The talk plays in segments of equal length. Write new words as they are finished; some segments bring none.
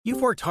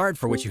You've worked hard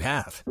for what you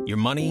have. Your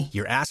money,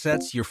 your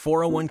assets, your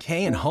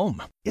 401k, and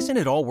home. Isn't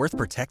it all worth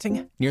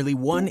protecting? Nearly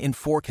 1 in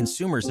 4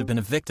 consumers have been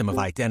a victim of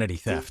identity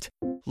theft.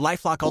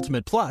 LifeLock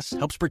Ultimate Plus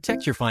helps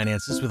protect your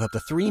finances with up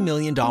to $3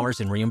 million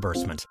in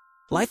reimbursement.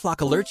 LifeLock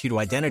alerts you to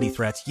identity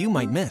threats you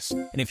might miss.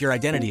 And if your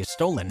identity is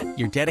stolen,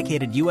 your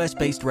dedicated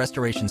U.S.-based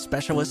restoration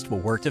specialist will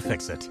work to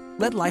fix it.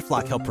 Let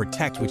LifeLock help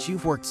protect what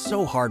you've worked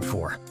so hard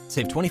for.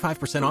 Save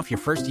 25% off your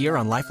first year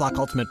on LifeLock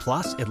Ultimate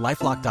Plus at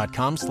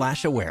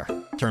LifeLock.com/aware.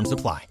 Terms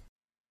apply.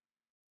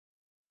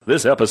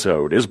 This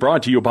episode is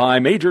brought to you by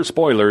Major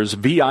Spoilers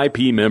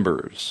VIP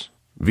members.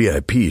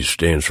 VIP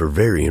stands for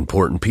Very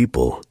Important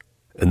People,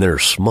 and their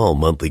small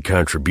monthly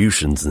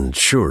contributions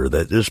ensure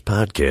that this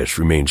podcast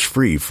remains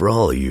free for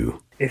all of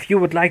you. If you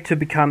would like to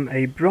become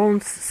a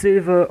bronze,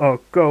 silver, or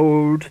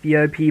gold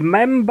VIP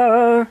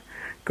member,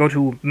 go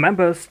to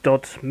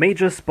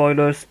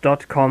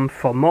members.majorspoilers.com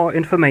for more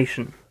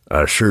information.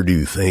 I sure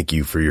do thank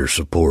you for your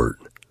support.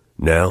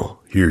 Now,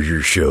 here's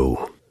your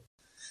show.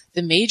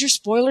 The Major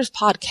Spoilers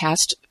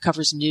podcast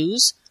covers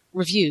news,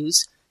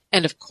 reviews,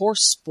 and of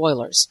course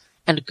spoilers,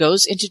 and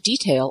goes into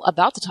detail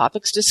about the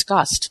topics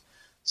discussed.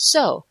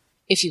 So,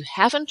 if you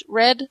haven't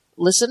read,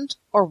 listened,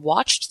 or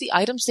watched the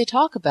items they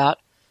talk about,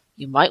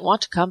 you might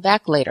want to come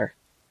back later.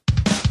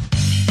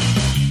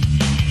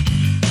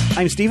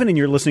 I'm Steven, and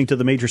you're listening to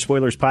the Major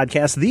Spoilers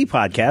Podcast, the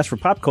podcast for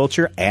pop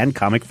culture and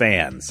comic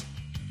fans.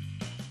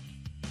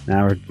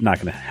 Now, we're not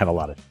going to have a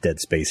lot of dead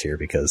space here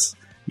because,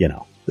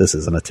 this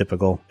isn't a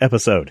typical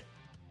episode.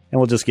 And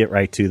we'll just get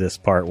right to this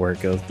part where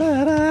it goes,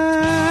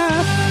 da-da!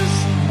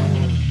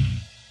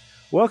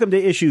 Welcome to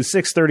issue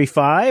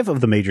 635 of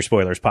the Major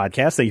Spoilers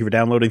Podcast. Thank you for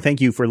downloading. Thank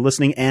you for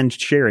listening and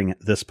sharing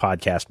this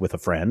podcast with a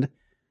friend.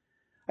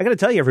 I got to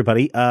tell you,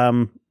 everybody,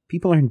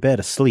 people are in bed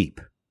asleep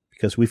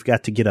because we've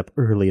got to get up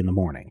early in the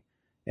morning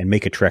and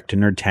make a trek to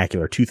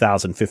Nerdtacular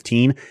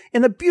 2015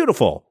 in the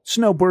beautiful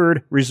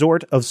Snowbird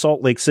Resort of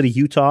Salt Lake City,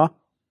 Utah.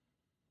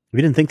 If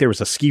you didn't think there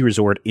was a ski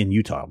resort in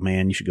Utah,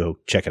 man, you should go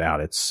check it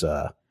out. It's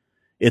a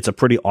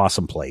pretty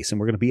awesome place, and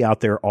we're going to be out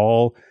there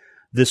all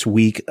this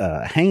week,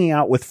 hanging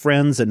out with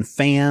friends and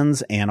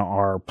fans and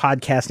our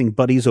podcasting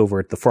buddies over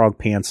at the Frog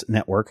Pants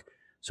Network.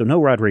 So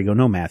no Rodrigo,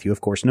 no Matthew,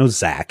 of course, no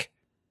Zach.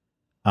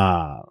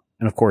 And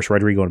of course,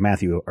 Rodrigo and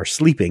Matthew are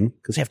sleeping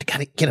because they have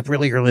to get up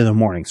really early in the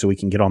morning so we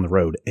can get on the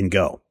road and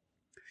go.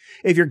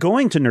 If you're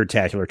going to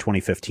Nerdtacular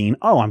 2015,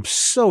 I'm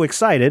so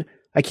excited.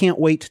 I can't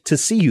wait to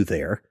see you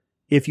there.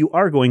 If you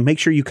are going, make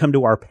sure you come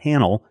to our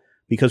panel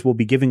because we'll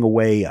be giving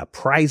away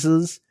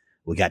prizes.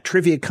 We got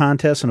trivia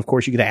contests, and of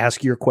course, you get to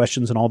ask your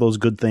questions and all those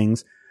good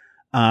things.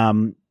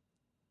 I'll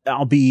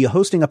be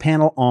hosting a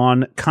panel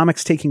on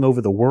comics taking over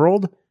the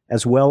world,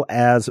 as well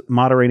as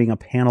moderating a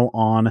panel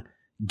on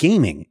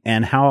gaming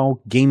and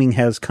how gaming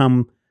has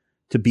come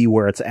to be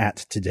where it's at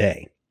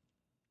today.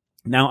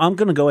 Now, I'm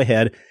going to go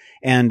ahead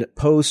and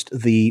post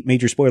the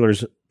Major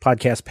Spoilers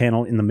podcast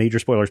panel in the Major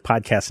Spoilers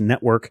Podcast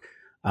Network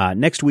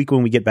next week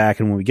when we get back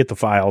and when we get the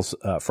files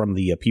from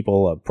the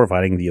people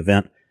providing the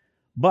event.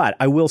 But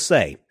I will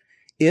say,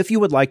 if you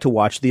would like to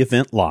watch the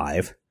event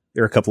live,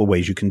 there are a couple of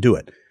ways you can do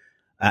it.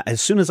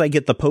 As soon as I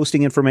get the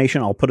posting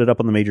information, I'll put it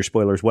up on the Major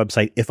Spoilers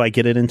website if I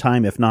get it in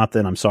time. If not,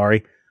 then I'm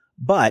sorry.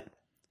 But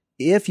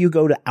if you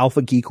go to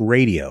Alpha Geek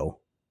Radio,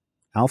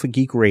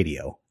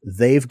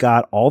 they've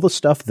got all the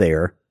stuff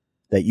there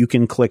that you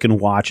can click and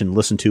watch and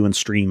listen to and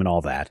stream and all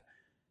that.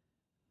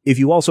 If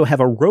you also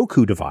have a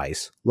Roku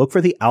device, look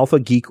for the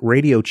Alpha Geek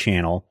Radio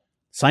channel.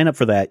 Sign up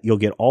for that. You'll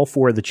get all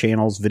 4 of the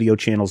channels, video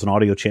channels and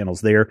audio channels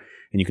there,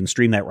 and you can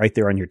stream that right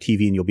there on your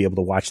TV, and you'll be able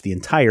to watch the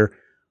entire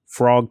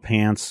Frog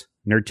Pants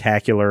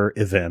Nerdtacular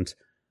event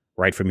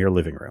right from your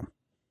living room.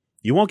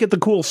 You won't get the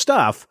cool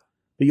stuff,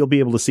 but you'll be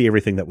able to see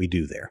everything that we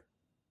do there.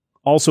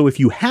 Also, if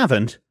you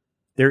haven't,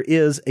 there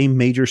is a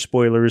Major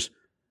Spoilers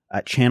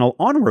channel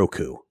on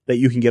Roku that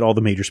you can get all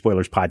the Major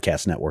Spoilers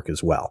Podcast Network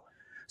as well.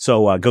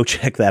 So go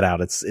check that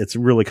out. It's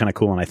really kind of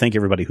cool, and I thank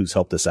everybody who's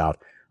helped us out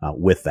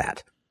with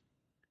that.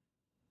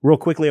 Real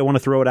quickly, I want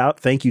to throw it out.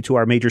 Thank you to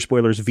our Major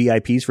Spoilers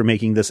VIPs for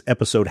making this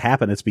episode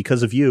happen. It's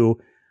because of you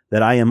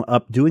that I am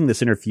up doing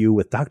this interview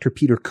with Dr.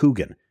 Peter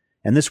Coogan.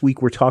 And this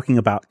week we're talking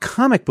about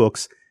comic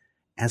books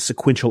as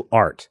sequential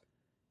art.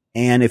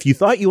 And if you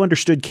thought you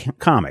understood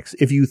comics,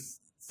 if you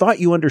thought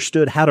you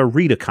understood how to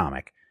read a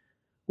comic,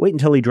 wait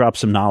until he drops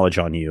some knowledge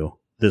on you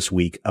this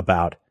week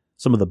about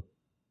some of the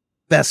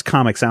best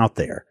comics out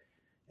there.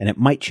 And it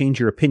might change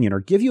your opinion or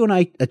give you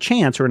a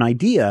chance or an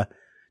idea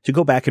to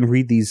go back and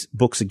read these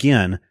books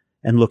again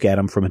and look at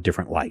them from a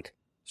different light.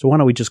 So why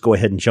don't we just go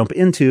ahead and jump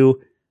into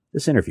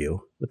this interview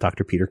with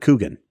Dr. Peter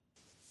Coogan.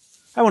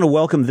 I want to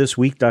welcome this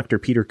week Dr.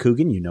 Peter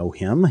Coogan. You know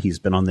him. He's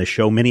been on this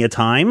show many a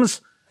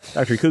times.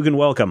 Dr. Coogan,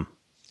 welcome.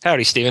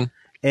 Howdy, Steven.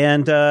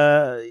 And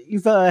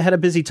you've had a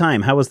busy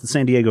time. How was the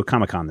San Diego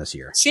Comic-Con this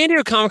year? San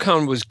Diego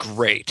Comic-Con was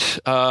great.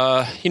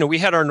 We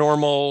had our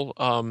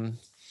normal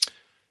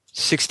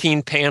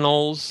 16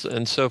 panels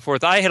and so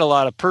forth. I had a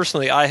lot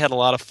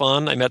of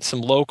fun. I met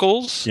some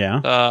locals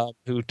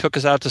who took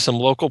us out to some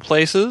local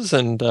places,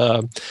 and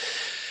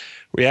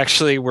We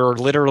actually were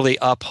literally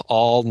up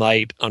all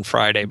night on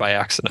Friday by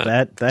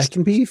accident. That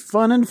can be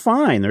fun and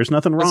fine. There's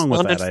nothing wrong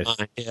with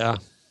that. Yeah.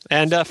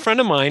 And a friend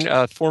of mine,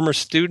 a former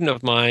student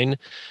of mine,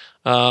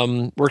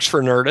 works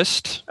for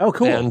Nerdist. Oh,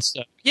 cool. And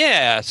so,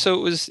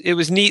 so it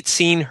was neat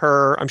seeing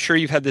her. I'm sure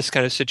you've had this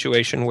kind of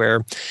situation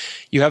where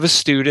you have a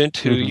student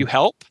who you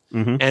help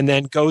and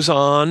then goes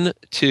on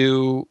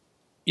to,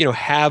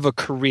 have a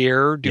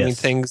career doing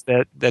things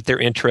that they're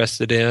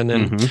interested in.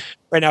 And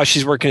right now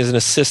she's working as an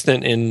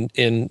assistant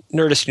in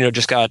Nerdist,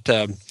 just got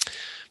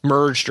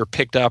merged or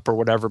picked up or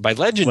whatever by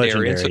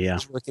Legendary. And so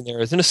she's working there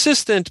as an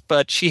assistant,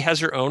 but she has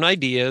her own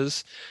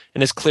ideas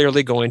and is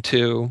clearly going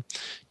to,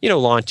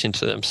 launch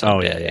into them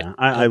someday. Oh, yeah.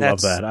 I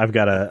love that. I've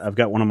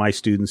got one of my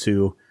students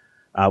who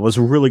was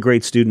a really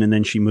great student, and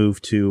then she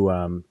moved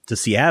to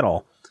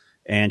Seattle,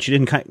 and she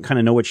didn't kind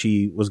of know what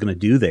she was going to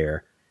do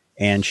there.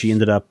 And she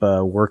ended up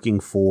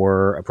working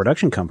for a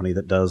production company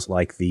that does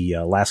like the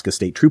Alaska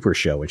State Trooper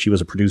show. And she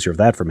was a producer of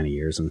that for many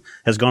years and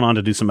has gone on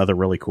to do some other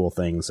really cool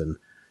things. And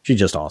she's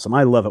just awesome.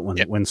 I love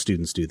it when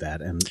students do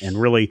that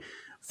and really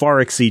far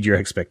exceed your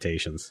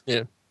expectations.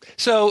 Yeah.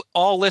 So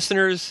all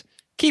listeners,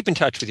 keep in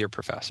touch with your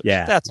professors.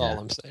 Yeah. That's all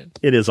I'm saying.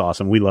 It is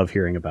awesome. We love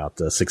hearing about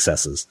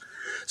successes.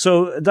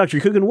 So, Dr.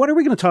 Coogan, what are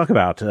we going to talk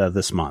about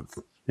this month?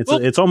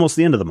 It's almost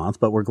the end of the month,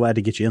 but we're glad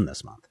to get you in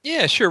this month.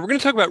 Yeah, sure. We're going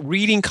to talk about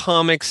reading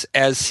comics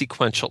as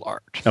sequential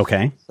art.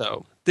 Okay.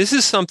 So this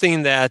is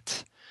something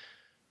that,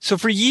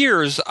 for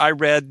years I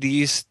read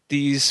these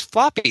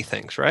floppy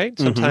things, right?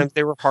 Sometimes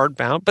they were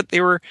hardbound, but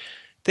there's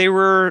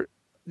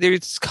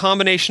a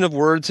combination of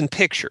words and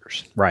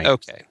pictures. Right.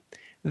 Okay.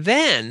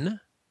 Then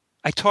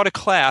I taught a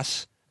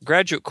class,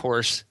 graduate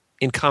course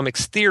in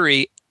comics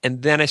theory,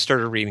 and then I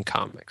started reading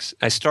comics.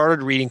 I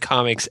started reading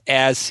comics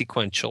as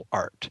sequential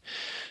art.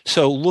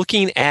 So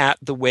looking at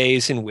the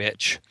ways in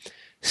which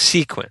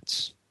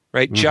sequence,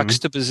 right,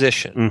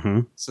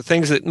 juxtaposition, so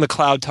things that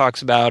McLeod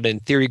talks about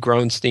in Theory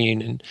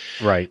Gronstein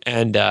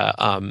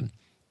and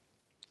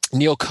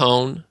Neil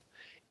Cohn,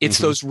 it's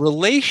those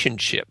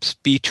relationships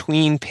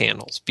between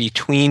panels,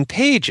 between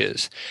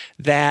pages,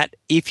 that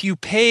if you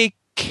pay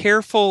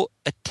careful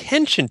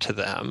attention to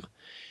them,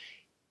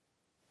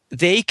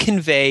 they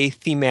convey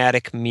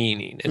thematic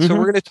meaning. And so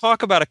we're going to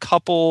talk about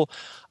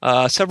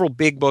several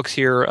big books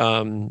here,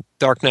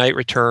 Dark Knight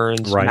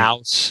Returns,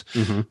 Mouse,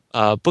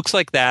 books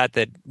like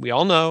that we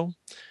all know.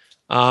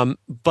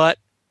 But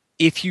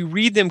if you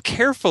read them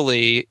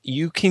carefully,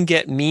 you can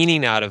get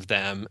meaning out of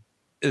them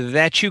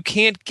that you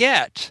can't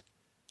get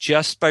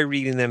just by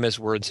reading them as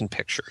words and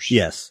pictures.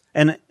 Yes.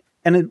 And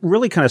it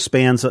really kind of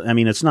spans, I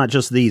mean, it's not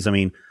just these. I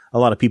mean, a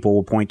lot of people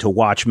will point to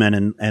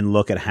Watchmen and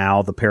look at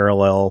how the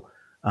parallel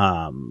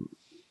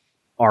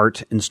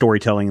art and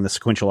storytelling and the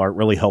sequential art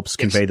really helps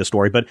convey the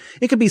story. But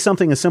it could be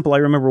something as simple. I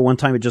remember one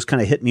time it just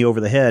kind of hit me over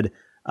the head,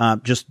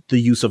 just the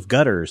use of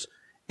gutters.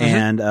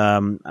 And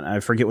I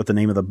forget what the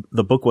name of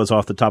the book was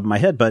off the top of my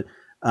head, but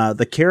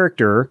the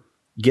character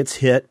gets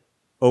hit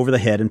over the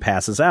head and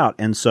passes out.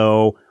 And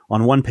so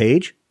on one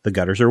page, the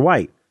gutters are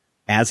white.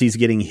 As he's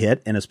getting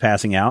hit and is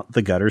passing out,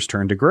 the gutters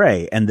turn to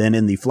gray. And then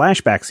in the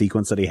flashback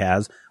sequence that he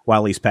has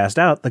while he's passed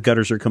out, the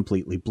gutters are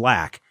completely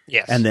black.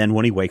 Yes. And then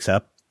when he wakes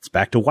up, it's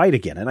back to white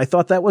again. And I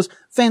thought that was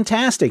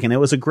fantastic. And it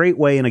was a great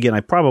way. And again, I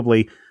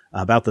probably,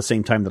 about the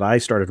same time that I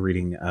started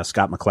reading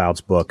Scott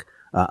McCloud's book,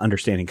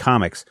 Understanding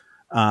Comics,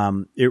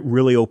 it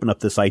really opened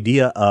up this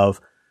idea of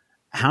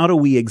how do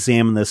we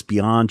examine this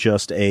beyond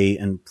just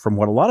and from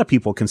what a lot of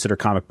people consider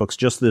comic books,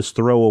 just this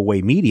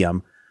throwaway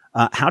medium.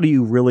 How do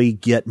you really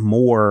get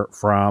more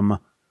from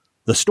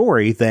the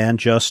story than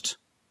just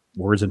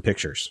words and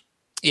pictures?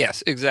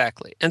 Yes,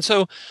 exactly. And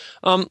so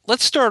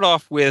let's start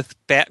off with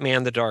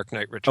Batman The Dark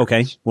Knight Returns.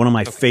 Okay, one of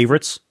my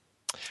favorites.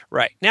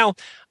 Right. Now,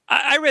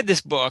 I read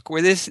this book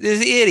where this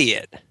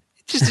idiot,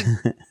 just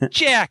a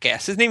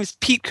jackass, his name is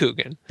Pete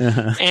Coogan,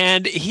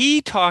 and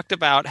he talked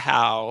about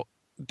how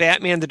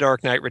Batman The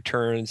Dark Knight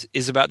Returns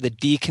is about the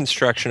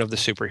deconstruction of the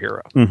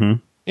superhero.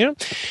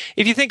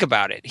 If you think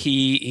about it,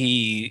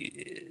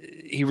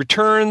 he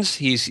returns.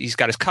 He's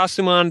got his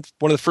costume on.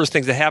 One of the first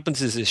things that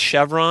happens is his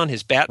chevron,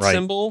 his bat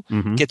symbol,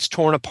 gets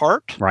torn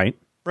apart.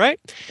 Right.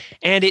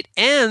 And it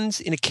ends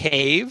in a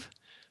cave.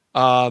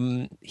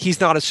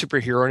 He's not a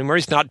superhero anymore.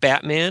 He's not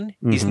Batman.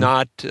 He's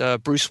not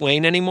Bruce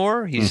Wayne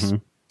anymore. He's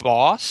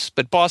Boss,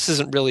 but Boss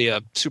isn't really a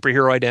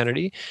superhero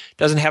identity.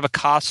 Doesn't have a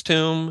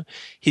costume.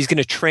 He's going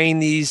to train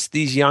these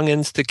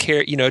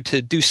youngins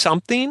to do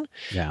something.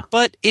 Yeah.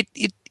 But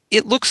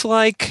it looks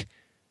like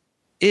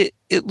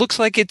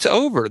it's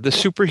over. The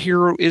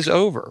superhero is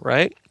over,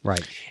 right?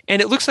 Right.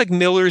 And it looks like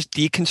Miller's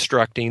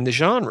deconstructing the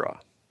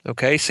genre,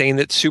 okay, saying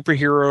that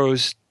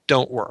superheroes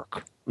don't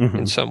work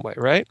in some way,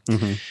 right?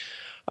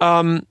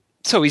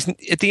 So he's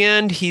at the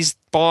end, he's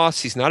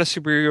Boss, he's not a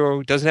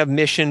superhero, doesn't have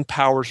mission,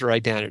 powers, or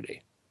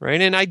identity,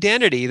 right? And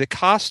identity, the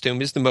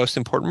costume, is the most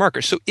important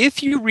marker. So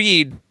if you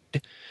read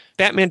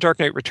Batman Dark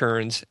Knight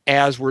Returns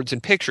as words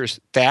and pictures,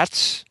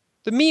 that's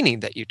the meaning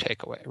that you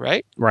take away,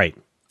 right? Right.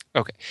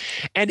 Okay.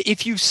 And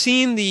if you've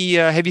seen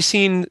have you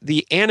seen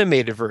the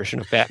animated version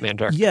of Batman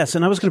Dark Knight? Yes,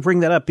 and I was going to bring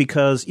that up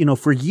because,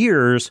 for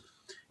years,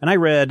 and I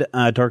read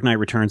Dark Knight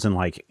Returns in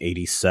like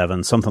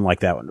 87, something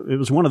like that. It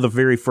was one of the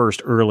very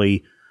first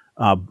early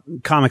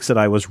comics that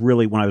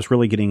when I was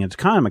really getting into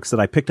comics, that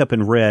I picked up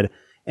and read,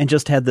 and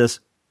just had this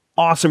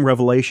awesome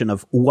revelation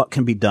of what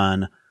can be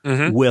done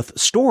with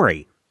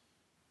story.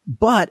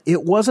 But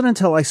it wasn't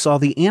until I saw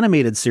the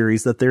animated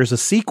series that there's a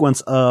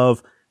sequence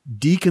of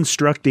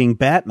deconstructing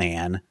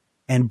Batman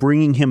and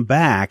bringing him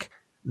back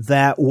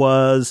that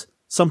was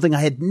something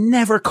I had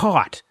never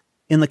caught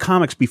in the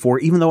comics before,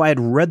 even though I had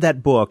read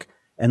that book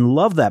and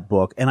loved that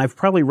book, and I've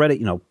probably read it,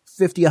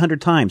 50,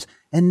 100 times,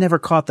 and never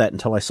caught that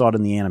until I saw it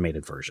in the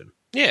animated version.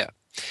 Yeah.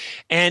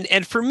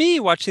 And for me,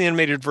 watching the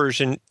animated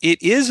version,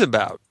 it is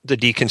about the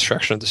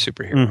deconstruction of the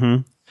superhero.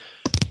 Mm-hmm.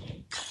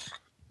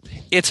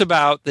 It's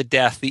about the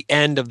death, the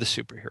end of the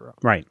superhero.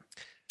 Right.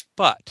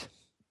 But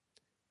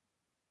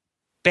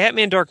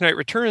Batman Dark Knight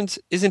Returns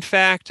is, in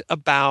fact,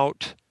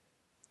 about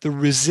the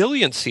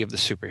resiliency of the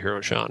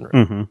superhero genre.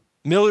 Mm-hmm.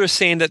 Miller is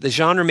saying that the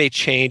genre may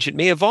change, it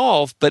may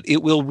evolve, but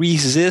it will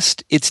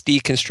resist its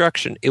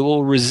deconstruction. It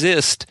will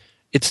resist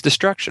its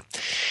destruction.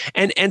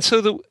 And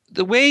so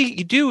the way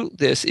you do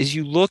this is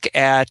you look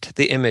at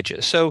the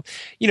images. So,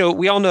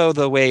 we all know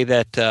the way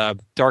that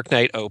Dark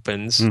Knight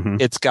opens. Mm-hmm.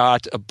 It's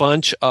got a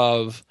bunch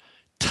of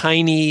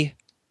tiny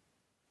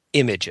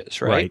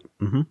images, right?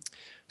 Mm-hmm.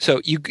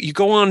 So you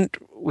go on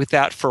with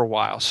that for a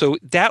while. So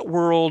that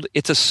world,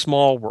 it's a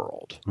small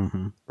world,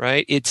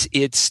 right?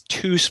 It's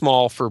too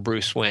small for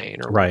Bruce Wayne,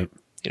 or right.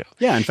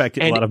 Yeah. In fact,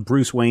 a lot of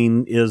Bruce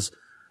Wayne is,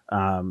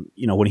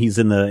 when he's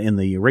in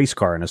the race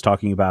car and is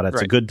talking about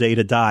it's a good day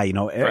to die.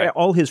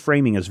 All his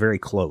framing is very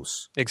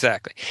close.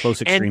 Exactly.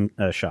 Close extreme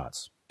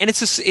shots. And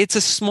it's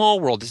a small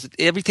world.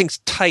 Everything's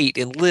tight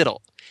and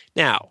little.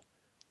 Now,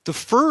 the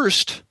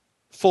first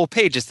full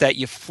page is that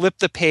you flip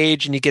the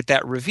page and you get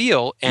that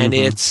reveal, and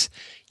it's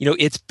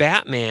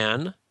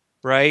Batman,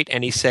 right?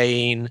 And he's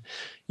saying,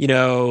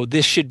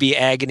 this should be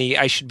agony.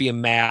 I should be a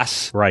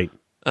mass, right?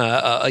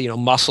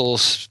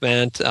 Muscles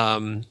spent,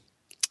 and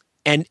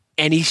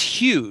he's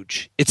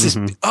huge. It's this.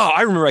 Oh,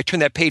 I remember I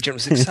turned that page and it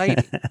was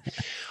exciting.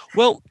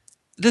 Well,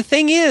 the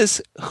thing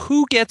is,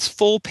 who gets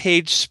full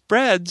page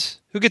spreads?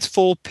 Who gets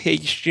full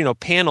page,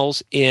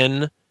 panels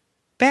in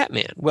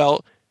Batman?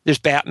 Well, there's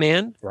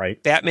Batman,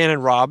 right? Batman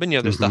and Robin.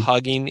 There's the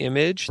hugging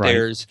image. Right.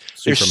 There's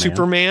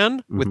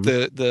Superman with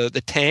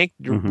the tank.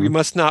 We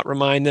must not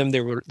remind them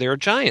there are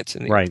giants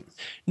in the right.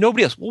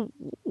 Nobody else. Well,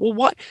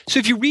 what? So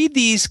if you read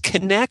these,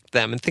 connect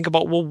them, and think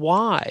about,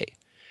 why?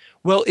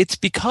 Well, it's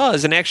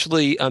because, and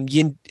actually,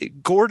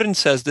 Gordon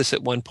says this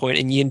at one point,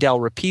 and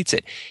Yindel repeats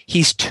it.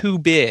 He's too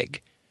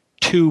big,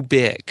 too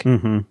big.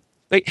 Mm-hmm.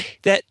 Like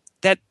that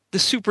the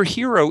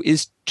superhero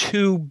is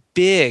too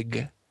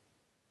big.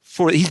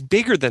 He's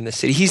bigger than the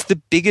city. He's the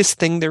biggest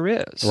thing there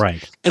is.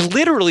 Right. And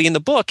literally in the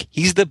book,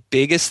 he's the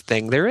biggest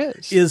thing there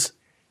is.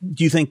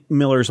 Do you think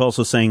Miller's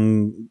also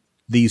saying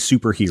these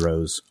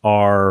superheroes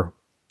are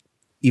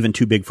even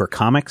too big for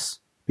comics?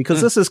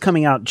 Because this is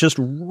coming out just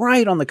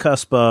right on the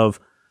cusp of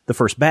the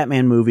first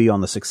Batman movie,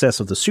 on the success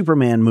of the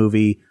Superman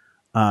movie.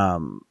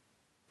 Do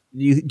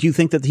you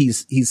think that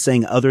he's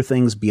saying other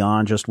things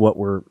beyond just what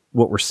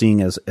we're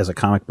seeing as a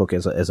comic book,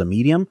 as a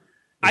medium?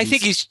 I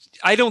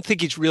don't think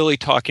he's really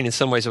talking in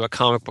some ways about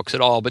comic books at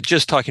all, but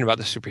just talking about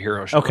the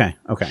superhero genre.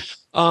 Okay.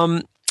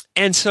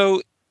 And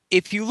so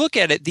if you look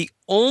at it, the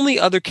only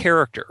other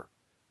character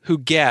who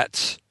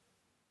gets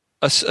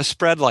a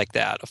spread like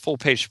that, a full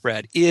page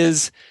spread,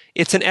 it's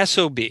an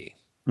SOB.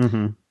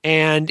 Mm-hmm.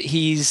 And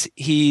he's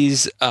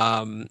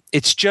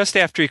it's just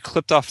after he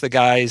clipped off the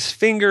guy's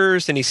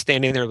fingers and he's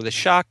standing there with a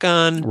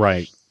shotgun.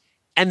 Right.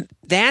 And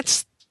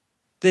that's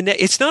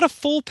it's not a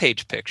full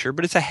page picture,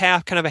 but it's a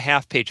half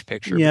page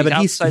picture. Yeah, but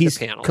he's he's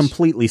the panels.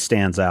 Completely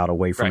stands out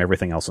away from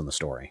everything else in the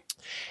story.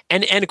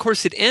 And of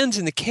course it ends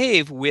in the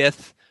cave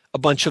with a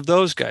bunch of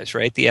those guys,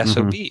 right? The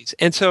SOBs.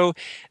 And so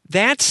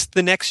that's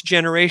the next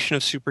generation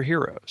of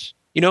superheroes.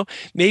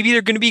 Maybe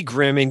they're going to be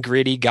grim and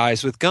gritty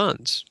guys with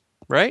guns,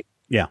 right?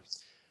 Yeah.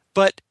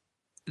 But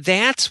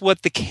that's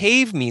what the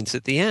cave means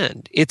at the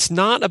end. It's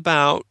not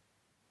about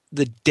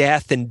the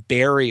death and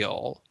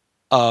burial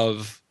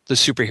of the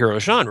superhero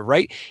genre,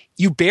 right?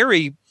 You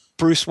bury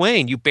Bruce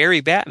Wayne, you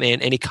bury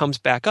Batman, and he comes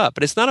back up.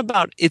 But it's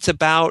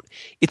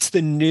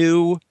the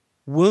new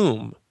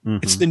womb. Mm-hmm.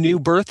 It's the new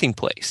birthing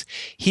place.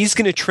 He's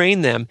going to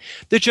train them.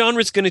 The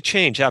genre is going to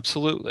change,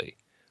 absolutely.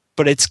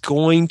 But it's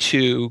going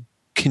to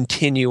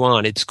continue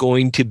on. It's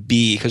going to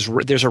be, because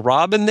there's a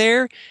Robin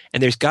there,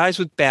 and there's guys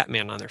with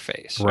Batman on their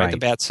face, right? The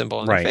bat symbol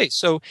on their face.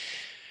 So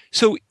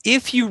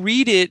if you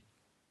read it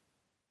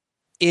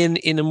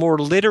in a more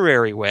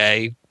literary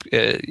way,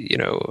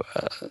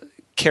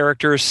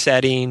 character,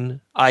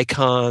 setting,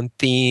 icon,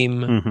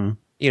 theme,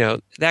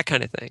 that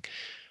kind of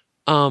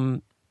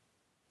thing,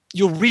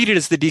 you'll read it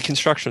as the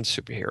deconstruction of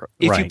the superhero.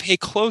 If you pay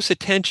close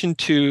attention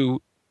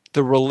to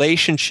the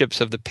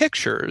relationships of the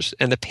pictures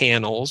and the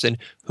panels and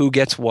who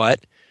gets what,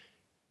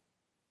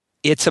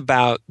 it's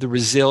about the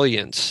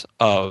resilience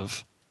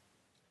of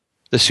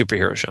the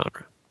superhero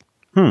genre.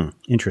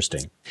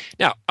 Interesting.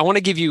 Now, I want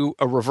to give you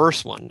a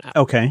reverse one now.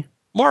 Okay.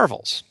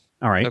 Marvels.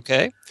 All right.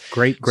 Okay.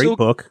 Great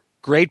book.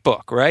 Great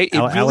book, right? It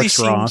really Alex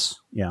seems,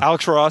 Ross. Yeah.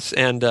 Alex Ross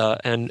and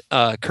Kurt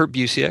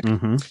Busiek.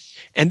 Mm-hmm.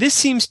 And this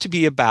seems to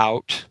be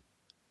about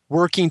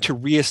working to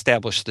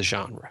reestablish the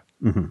genre.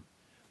 Mm-hmm.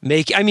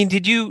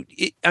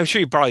 I'm sure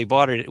you probably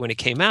bought it when it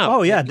came out.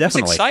 Oh yeah, it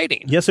definitely. was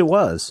exciting. Yes, it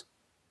was.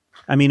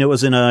 I mean, it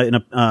was in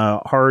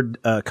a hard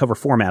cover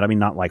format. I mean,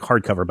 not like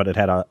hardcover, but it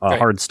had a Right.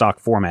 hard stock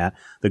format.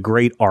 The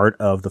great art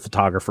of the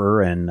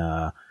photographer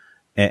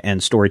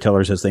and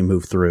storytellers as they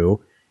move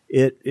through.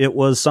 It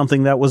was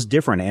something that was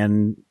different.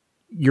 And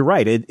you're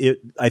right.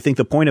 I think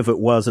the point of it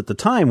was at the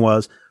time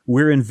was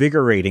we're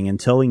invigorating and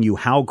telling you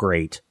how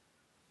great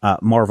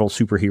Marvel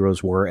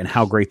superheroes were and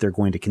how great they're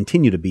going to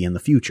continue to be in the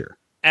future.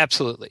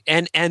 Absolutely.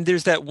 And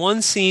there's that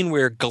one scene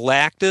where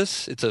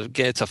Galactus,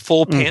 it's a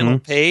full panel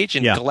page,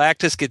 and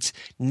Galactus gets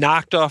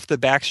knocked off the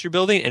Baxter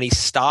Building, and he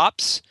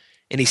stops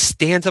and he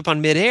stands up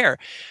on midair,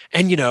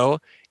 and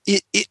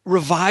it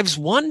revives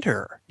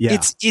wonder. Yeah.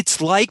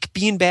 It's like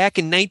being back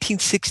in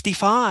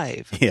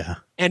 1965. Yeah.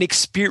 And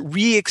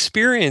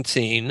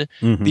re-experiencing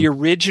the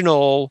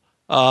original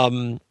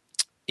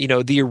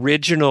the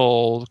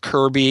original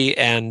Kirby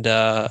and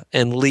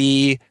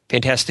Lee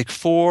Fantastic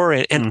Four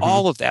and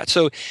all of that.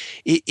 So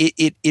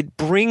it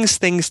brings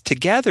things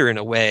together in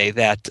a way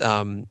that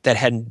that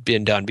hadn't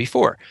been done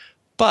before.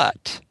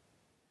 But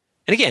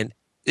again,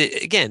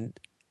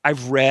 I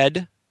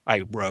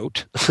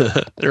wrote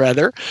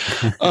rather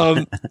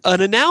an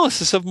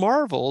analysis of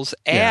Marvels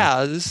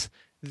as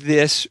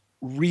this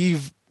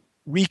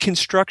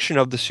reconstruction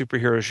of the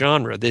superhero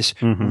genre, this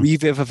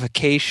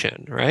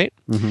revivification, right?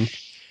 Mm-hmm.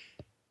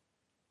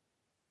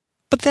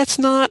 But that's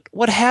not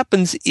what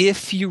happens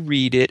if you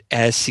read it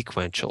as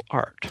sequential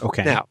art.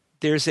 Okay. Now,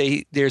 there's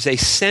a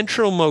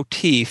central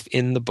motif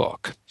in the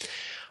book.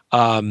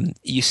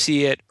 You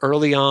see it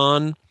early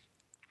on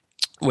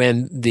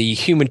when the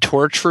Human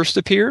Torch first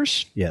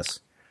appears. Yes.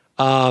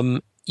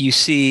 You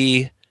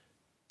see,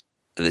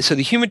 so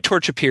the Human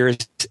Torch appears,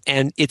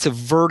 and it's a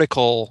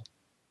vertical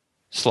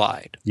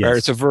slide, or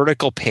it's a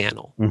vertical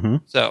panel. Mm-hmm.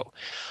 So,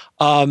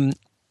 and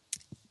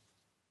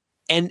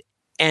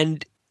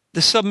the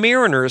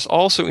Submariner is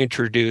also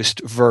introduced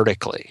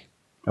vertically.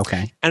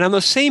 Okay. And on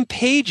those same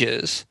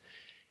pages,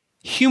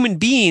 human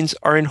beings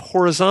are in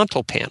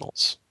horizontal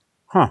panels.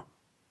 Huh.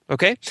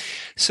 Okay?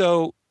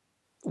 So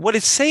what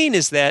it's saying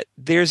is that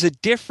there's a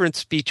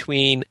difference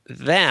between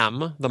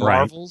them, the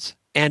Marvels,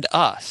 and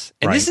us.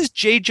 And this is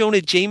J.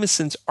 Jonah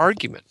Jameson's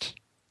argument.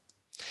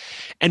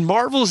 And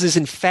Marvels is,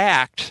 in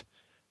fact,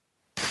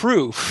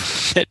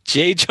 proof that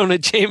J. Jonah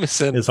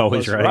Jameson is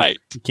always was right.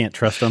 You can't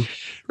trust him.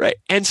 Right.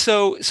 And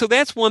so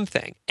that's one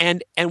thing.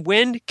 And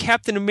when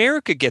Captain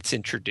America gets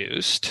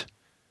introduced,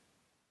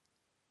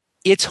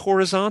 it's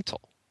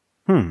horizontal.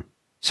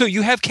 So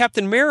you have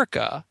Captain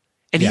America,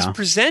 and he's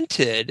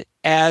presented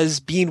as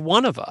being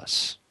one of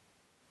us,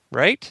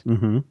 right?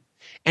 Mm-hmm.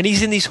 And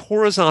he's in these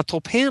horizontal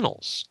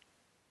panels.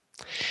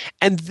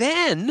 And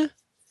then,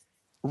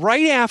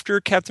 right after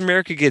Captain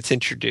America gets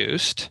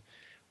introduced,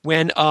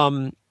 when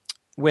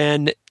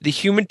the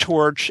Human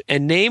Torch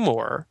and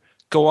Namor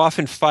go off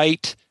and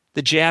fight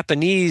the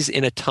Japanese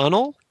in a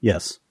tunnel.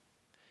 Yes.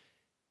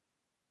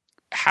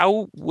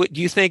 Do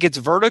you think it's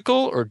vertical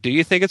or do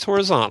you think it's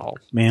horizontal?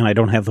 Man, I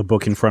don't have the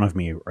book in front of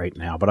me right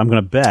now, but I'm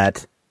going to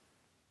bet.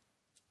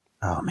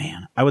 Oh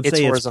man, I would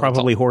say it's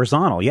probably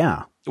horizontal.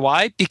 Yeah.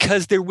 Why?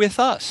 Because they're with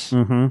us.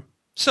 Mm-hmm.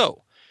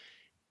 So,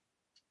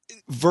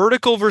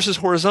 vertical versus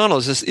horizontal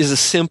is a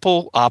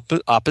simple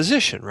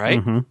opposition, right?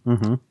 Mm-hmm.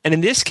 Mm-hmm. And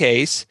in this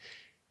case,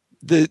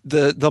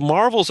 the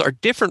Marvels are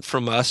different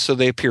from us, so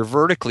they appear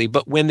vertically,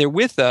 but when they're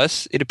with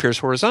us, it appears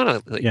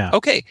horizontally. Yeah.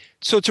 Okay,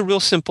 so it's a real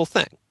simple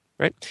thing,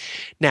 right?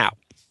 Now,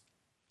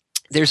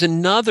 there's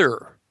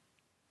another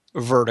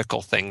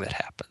vertical thing that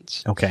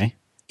happens. Okay.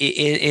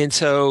 And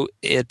so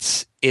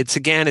it's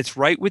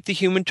right with the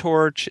Human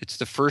Torch. It's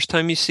the first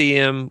time you see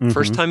him,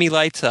 first time he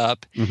lights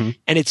up, and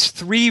it's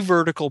 3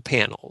 vertical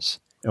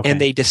panels,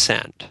 and they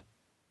descend.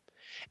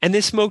 And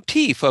this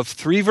motif of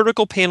 3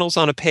 vertical panels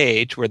on a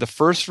page, where the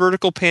first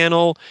vertical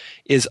panel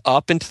is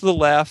up and to the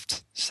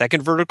left,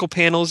 second vertical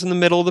panel is in the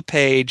middle of the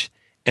page,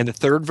 and the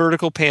third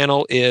vertical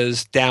panel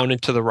is down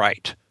and to the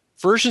right.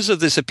 Versions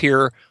of this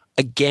appear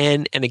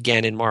again and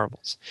again in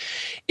Marvels.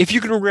 If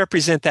you're going to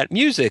represent that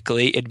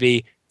musically, it'd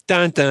be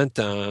dun dun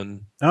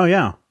dun. Oh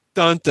yeah.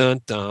 Dun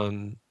dun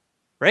dun.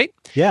 Right?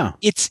 Yeah.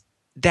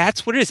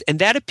 That's what it is. And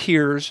that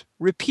appears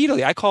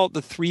repeatedly. I call it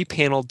the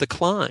 3-panel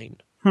decline.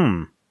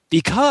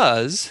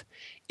 Because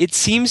it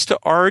seems to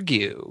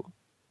argue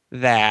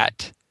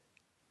that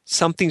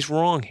something's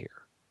wrong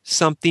here.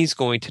 Something's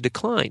going to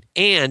decline.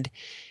 And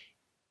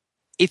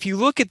if you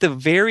look at the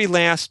very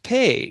last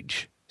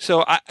page,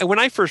 so when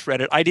I first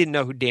read it, I didn't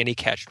know who Danny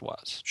Ketch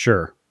was.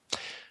 Sure.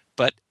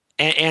 But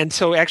and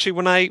so actually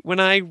when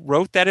I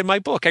wrote that in my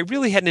book, I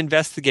really hadn't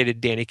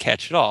investigated Danny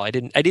Ketch at all. I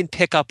didn't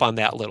pick up on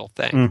that little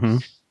thing. Mm-hmm.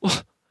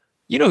 Well,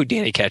 You know who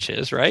Danny Ketch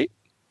is, right?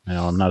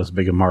 Well, I'm not as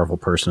big a Marvel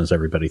person as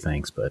everybody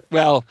thinks, but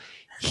Well,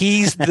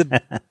 he's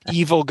the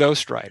evil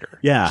Ghost Rider.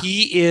 Yeah.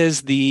 He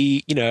is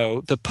the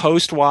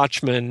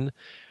post-Watchmen,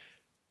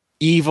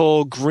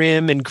 evil,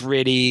 grim and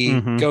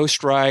gritty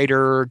Ghost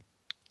Rider,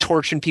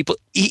 torching people.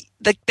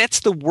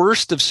 That's the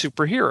worst of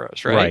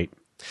superheroes, right? Right.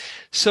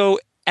 So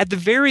at the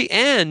very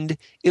end,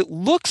 it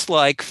looks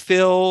like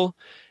Phil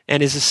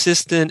and his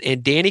assistant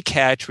and Danny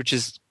Ketch, which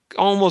is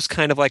almost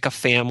kind of like a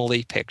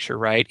family picture,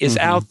 right, is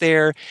out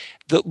there.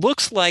 That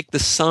looks like the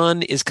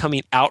sun is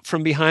coming out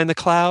from behind the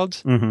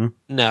clouds.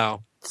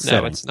 No,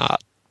 it's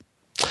not.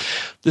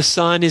 The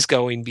sun is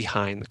going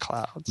behind the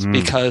clouds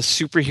because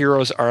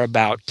superheroes are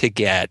about to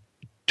get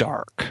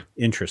dark.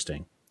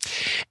 Interesting.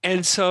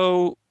 And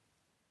so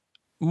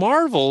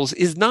Marvel's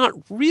is not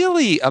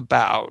really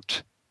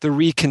about the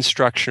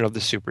reconstruction of the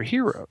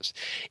superheroes.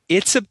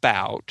 It's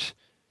about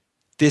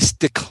this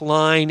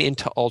decline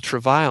into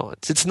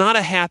ultraviolence. It's not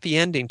a happy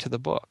ending to the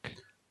book.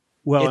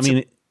 Well,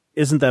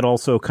 isn't that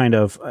also kind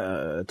of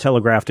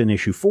telegraphed in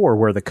issue 4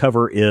 where the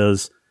cover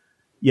is,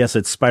 yes,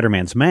 it's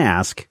Spider-Man's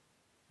mask,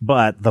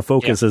 but the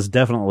focus is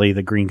definitely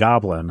the Green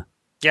Goblin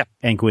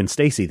and Gwen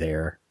Stacy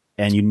there.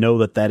 And you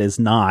know that is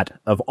not,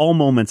 of all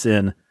moments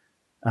in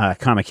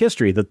comic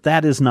history,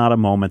 that is not a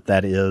moment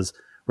that is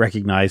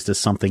recognized as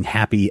something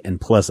happy and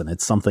pleasant.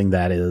 It's something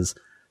that is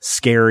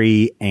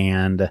scary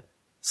and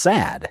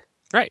sad.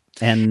 Right.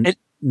 And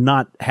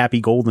not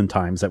happy golden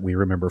times that we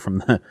remember from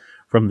the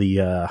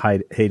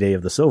heyday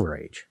of the Silver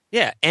Age.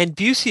 Yeah, and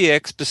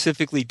Busiek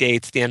specifically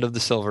dates the end of the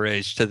Silver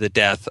Age to the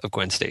death of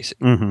Gwen Stacy.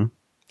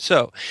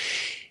 So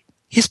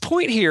his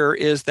point here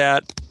is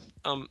that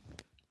for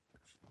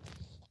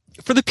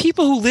the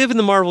people who live in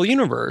the Marvel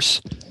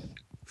Universe,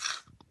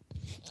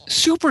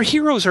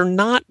 superheroes are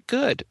not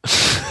good.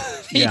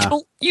 You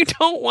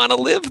don't want to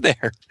live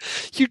there.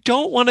 You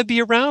don't want to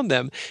be around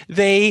them.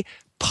 They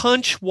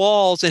punch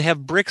walls and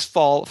have bricks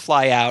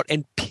fly out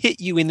and hit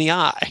you in the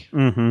eye.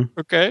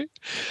 Okay?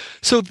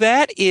 So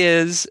that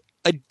is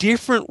a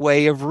different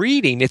way of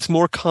reading. It's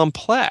more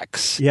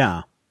complex.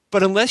 Yeah.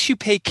 But unless you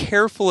pay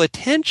careful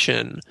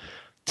attention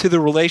to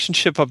the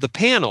relationship of the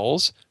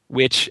panels,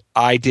 which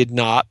I did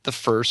not the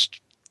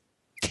first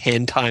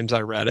 10 times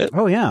I read it.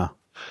 Oh, yeah.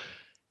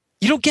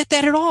 You don't get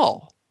that at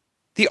all.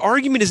 The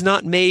argument is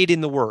not made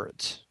in the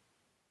words.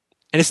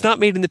 And it's not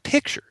made in the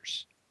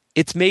pictures.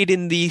 It's made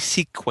in the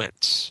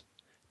sequence,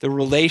 the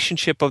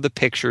relationship of the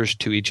pictures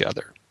to each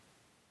other.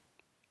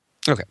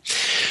 Okay,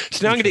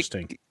 so now I'm going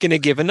to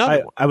give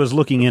another one. I was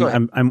looking in.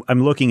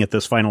 I'm looking at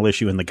this final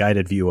issue in the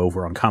guided view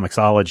over on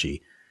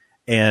Comixology,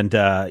 and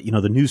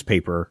the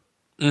newspaper.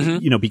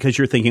 Because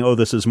you're thinking, oh,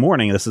 this is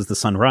morning, this is the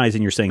sunrise,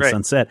 and you're saying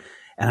sunset.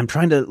 And I'm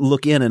trying to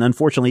look in, and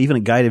unfortunately, even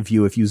a guided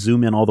view, if you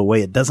zoom in all the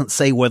way, it doesn't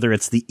say whether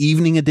it's the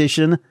evening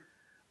edition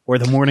or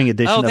the morning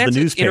edition of the newspaper.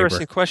 That's an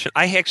interesting question.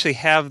 I actually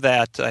have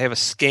that. I have a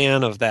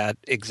scan of that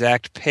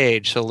exact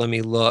page, so let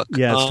me look.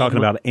 Yeah, it's talking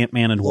about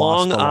Ant-Man and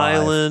Wasp Long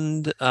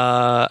Island.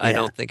 I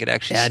don't think it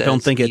actually says I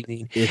don't think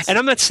evening. And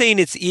I'm not saying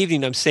it's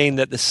evening. I'm saying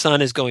that the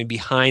sun is going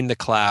behind the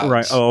clouds.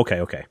 Right. Oh,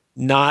 okay.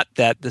 Not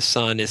that the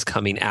sun is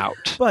coming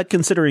out. But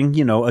considering,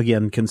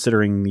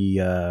 considering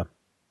the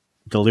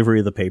delivery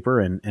of the paper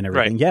and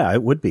everything,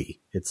 it would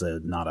be. It's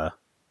not a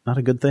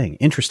good thing.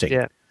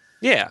 Interesting.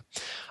 Yeah.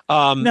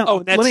 Let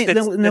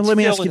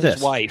me ask you this.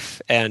 His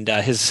wife and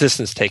his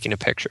assistant's taking a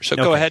picture. So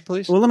go ahead,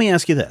 please. Well, let me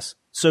ask you this.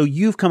 So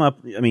you've come up,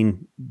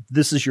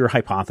 this is your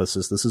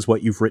hypothesis. This is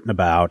what you've written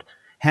about.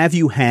 Have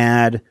you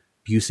had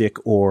Busiek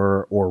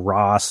or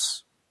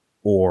Ross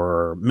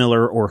or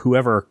Miller or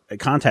whoever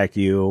contact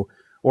you,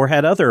 or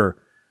had other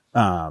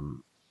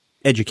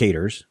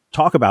educators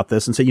talk about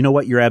this and say, you know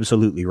what, you're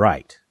absolutely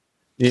right?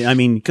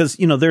 Because,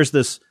 there's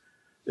this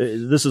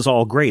is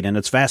all great and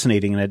it's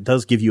fascinating and it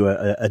does give you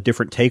a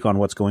different take on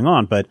what's going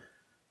on, but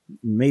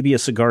maybe a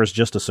cigar is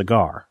just a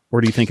cigar. Or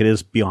do you think it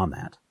is beyond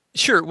that?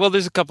 Sure. Well,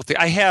 there's a couple things.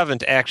 I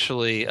haven't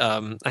actually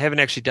done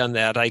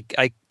that. I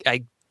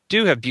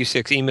do have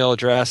Busiek's email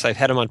address. I've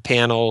had him on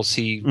panels.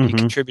 He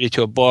contributed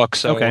to a book.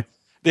 So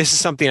this is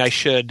something I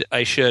should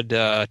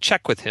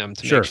check with him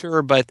to make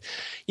sure. But,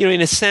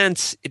 in a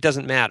sense, it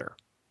doesn't matter.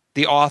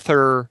 The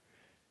author's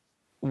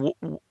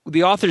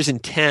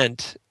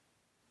intent.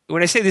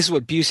 When I say this is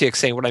what Busiek's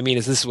saying, what I mean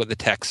is this is what the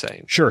text's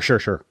saying. Sure.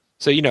 So,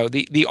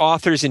 the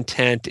author's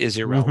intent is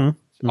irrelevant,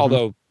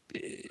 although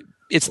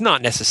it's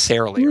not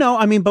necessarily. No,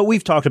 but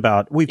we've talked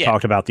about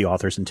the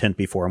author's intent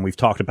before, and we've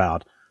talked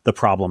about the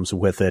problems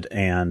with it.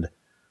 And,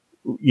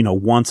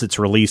 once it's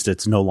released,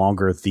 it's no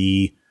longer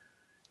the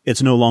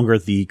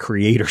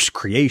creator's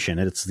creation.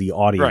 It's the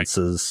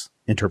audience's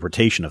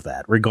interpretation of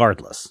that,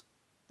 regardless.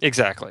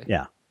 Exactly.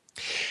 Yeah.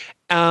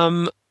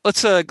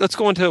 Let's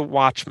go into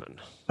Watchmen.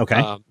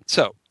 Okay.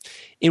 So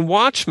in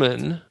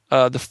Watchmen,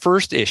 the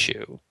first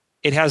issue,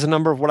 it has a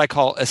number of what I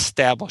call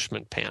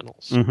establishment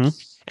panels. Mm-hmm.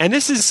 And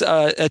this is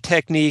a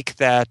technique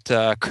that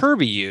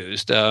Kirby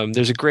used.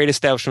 There's a great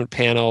establishment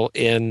panel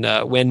in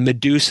when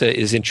Medusa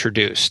is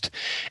introduced.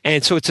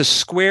 And so it's a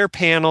square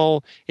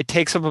panel. It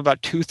takes up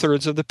about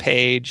 2/3 of the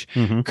page.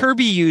 Mm-hmm.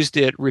 Kirby used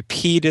it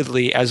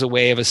repeatedly as a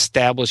way of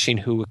establishing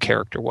who a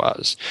character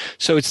was.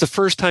 So it's the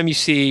first time you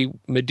see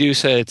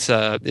Medusa. It's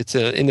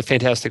in the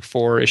Fantastic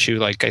Four issue,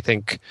 like I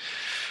think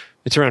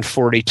it's around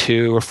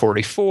 42 or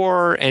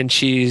 44, and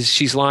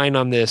she's lying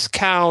on this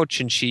couch,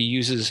 and she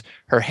uses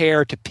her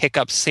hair to pick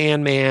up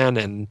Sandman,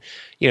 and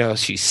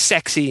she's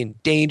sexy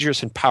and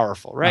dangerous and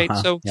powerful, right?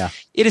 So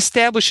it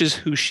establishes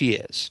who she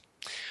is.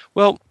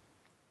 Well,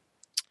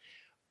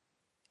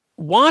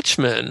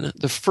 Watchmen,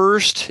 the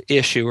first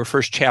issue or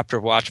first chapter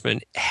of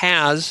Watchmen,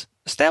 has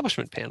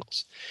establishment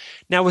panels.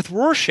 Now with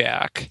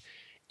Rorschach,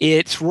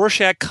 it's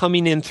Rorschach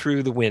coming in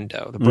through the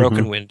window, the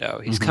broken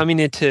window. He's coming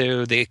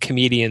into the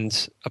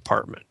comedian's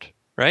apartment,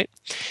 right?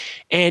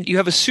 And you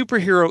have a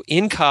superhero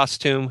in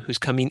costume who's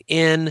coming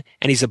in,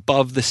 and he's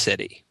above the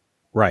city.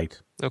 Right.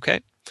 Okay?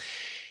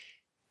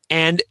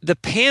 And the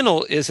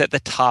panel is at the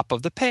top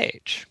of the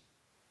page.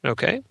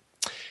 Okay?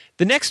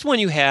 The next one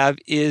you have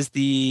is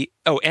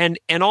and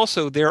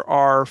also there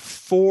are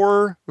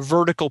 4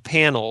 vertical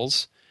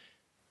panels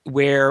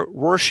where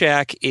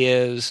Rorschach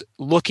is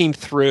looking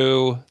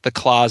through the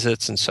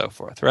closets and so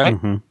forth, right?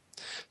 Mm-hmm.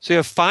 So you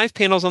have 5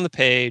 panels on the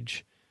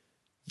page,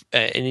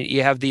 and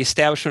you have the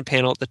establishment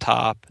panel at the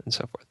top and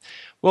so forth.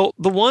 Well,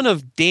 the one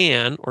of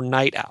Dan, or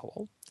Night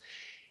Owl,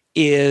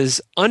 is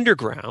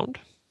underground,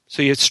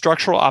 so you have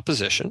structural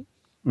opposition.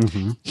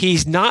 Mm-hmm.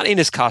 He's not in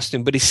his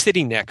costume, but he's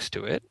sitting next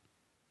to it.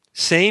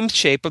 Same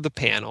shape of the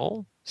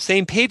panel,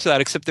 same page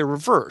layout, except they're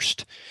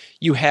reversed.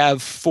 You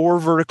have 4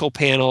 vertical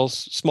panels,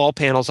 small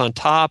panels on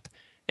top,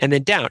 and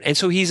then down. And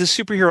so he's a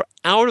superhero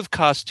out of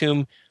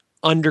costume,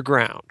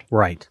 underground.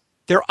 Right.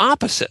 They're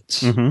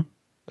opposites. Mm-hmm.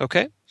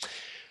 Okay?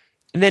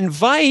 And then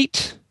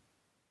Veidt,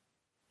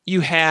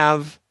 you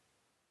have,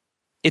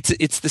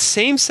 it's the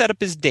same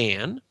setup as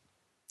Dan,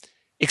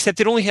 except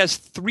it only has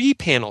 3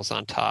 panels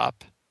on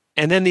top,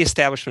 and then the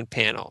establishment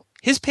panel.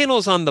 His panel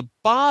is on the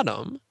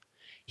bottom.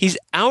 He's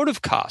out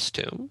of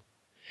costume,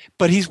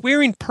 but he's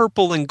wearing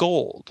purple and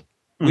gold,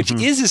 which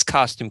is his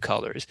costume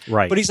colors.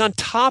 Right. But he's on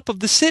top of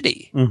the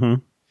city. Mm-hmm.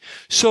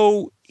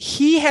 So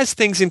he has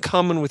things in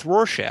common with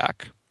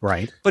Rorschach.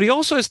 Right. But he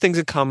also has things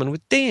in common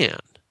with Dan.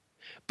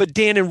 But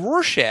Dan and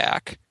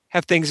Rorschach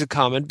have things in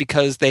common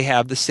because they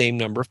have the same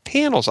number of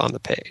panels on the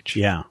page.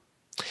 Yeah.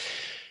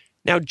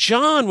 Now,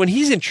 John, when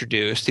he's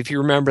introduced, if you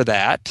remember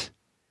that,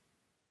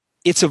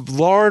 it's a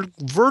large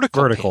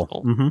vertical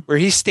panel where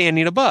he's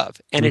standing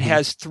above, and it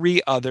has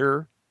 3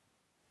 other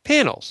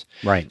panels.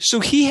 Right. So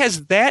he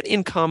has that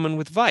in common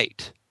with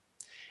Veidt.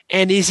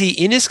 And is he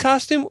in his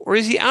costume or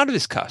is he out of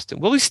his costume?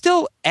 Well, he's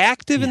still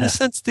active in the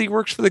sense that he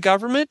works for the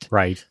government.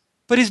 Right.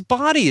 But his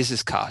body is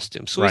his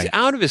costume, so he's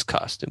out of his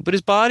costume. But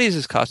his body is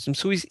his costume,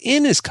 so he's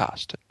in his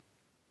costume.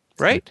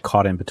 Right?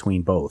 Caught in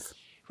between both.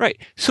 Right.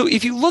 So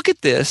if you look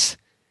at this,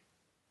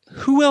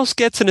 who else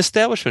gets an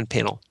establishment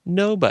panel?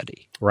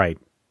 Nobody. Right.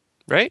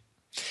 Right?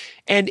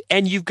 And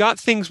you've got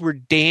things where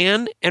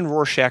Dan and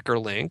Rorschach are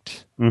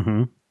linked,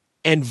 Mm-hmm.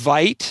 and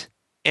Veidt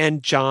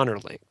and John are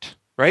linked.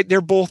 Right?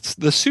 They're both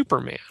the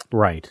Superman.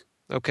 Right.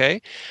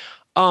 Okay?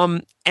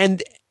 And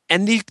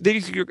these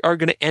are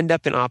going to end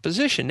up in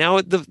opposition. Now,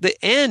 at the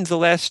end, the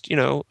last,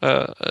 in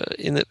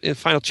the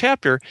final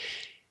chapter,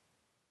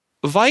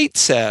 Veidt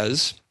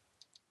says,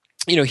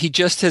 he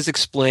just has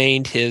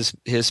explained his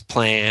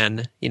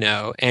plan,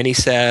 and he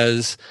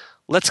says,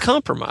 let's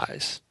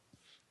compromise.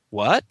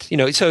 What?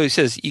 So he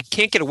says, you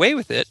can't get away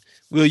with it.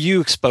 Will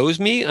you expose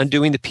me,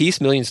 undoing the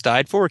peace millions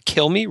died for,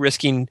 kill me,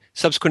 risking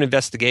subsequent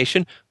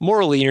investigation?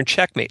 Morally, you're in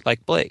checkmate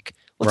like Blake.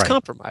 Let's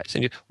compromise.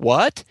 And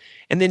what?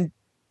 And then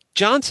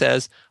John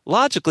says,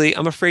 logically,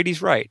 I'm afraid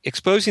he's right.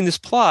 Expose this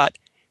plot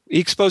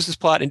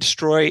and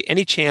destroy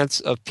any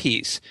chance of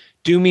peace,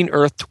 dooming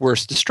Earth to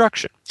worse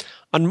destruction.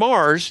 On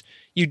Mars,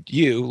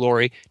 you,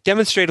 Laurie,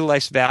 demonstrated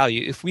life's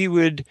value. If we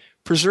would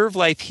preserve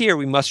life here,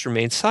 we must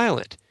remain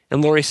silent.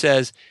 And Laurie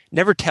says,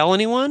 never tell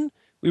anyone?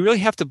 We really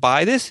have to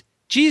buy this?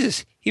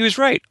 Jesus, he was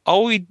right.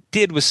 All we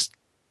did was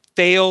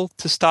fail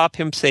to stop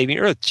him saving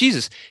Earth.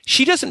 Jesus,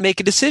 she doesn't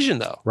make a decision,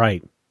 though.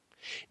 Right.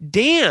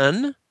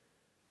 Dan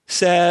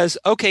says,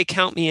 okay,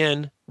 count me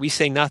in. We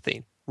say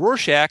nothing.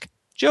 Rorschach,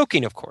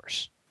 joking, of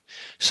course.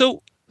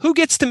 So who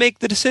gets to make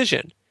the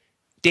decision?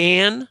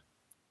 Dan,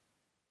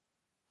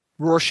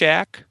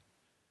 Rorschach,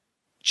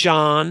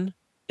 John,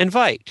 and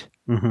Veidt.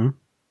 Mm-hmm.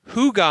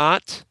 Who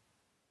got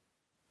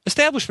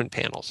establishment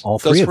panels? All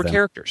 3 Those of 4 them.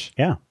 characters.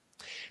 Yeah.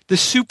 The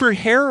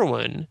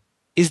superheroine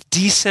is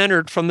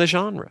decentered from the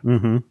genre.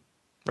 Mm-hmm.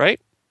 Right?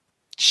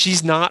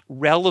 She's not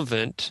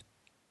relevant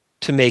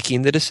to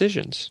making the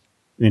decisions.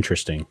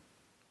 Interesting.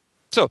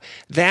 So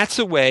that's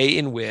a way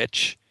in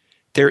which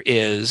there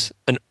is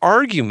an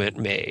argument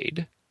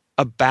made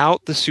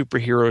about the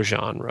superhero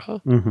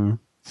genre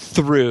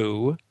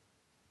through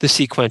the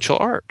sequential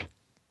art.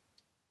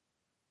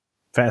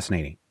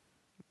 Fascinating.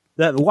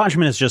 The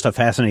Watchmen is just a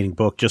fascinating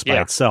book just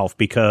by itself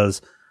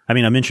because, I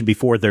mean, I mentioned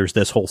before there's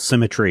this whole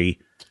symmetry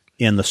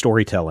in the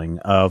storytelling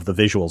of the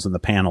visuals and the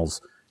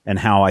panels, and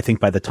how I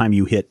think by the time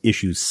you hit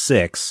issue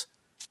 6,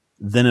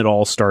 then it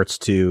all starts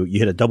to, you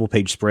hit a double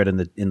page spread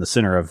in the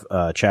center of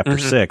chapter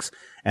 6,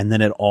 and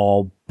then it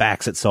all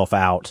backs itself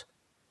out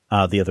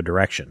the other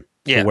direction.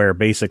 Yeah. To where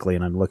basically,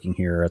 and I'm looking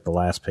here at the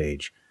last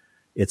page,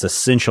 it's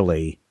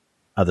essentially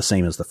the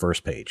same as the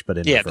first page, but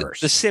in reverse.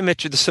 The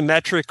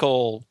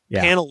symmetrical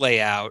panel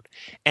layout,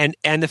 and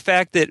the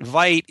fact that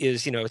Veidt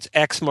is, it's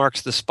X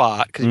marks the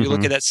spot, because you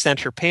look at that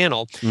center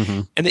panel,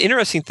 and the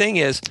interesting thing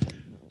is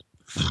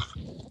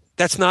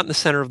that's not in the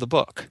center of the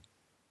book.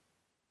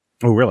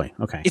 Oh, really?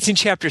 Okay. It's in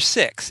chapter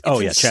 6. It's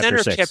in the center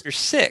chapter 6. Of chapter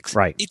 6.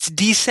 Right. It's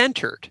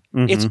decentered.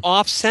 It's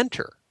off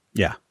center.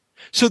 Yeah.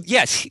 So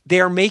yes, they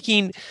are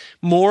making,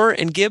 Moore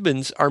and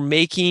Gibbons are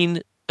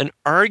making an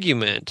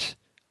argument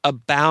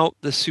about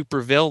the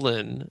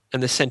supervillain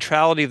and the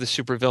centrality of the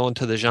supervillain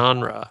to the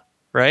genre,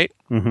 right?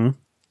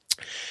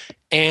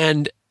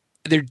 And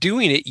they're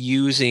doing it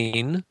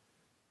using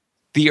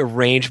the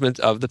arrangement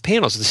of the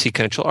panels, the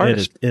sequential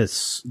artist.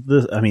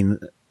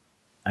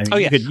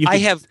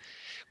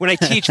 When I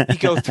teach, we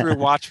go through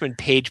Watchmen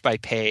page by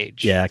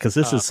page. Yeah, because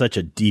this is such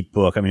a deep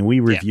book. I mean,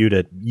 we reviewed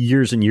it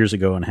years and years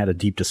ago and had a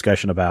deep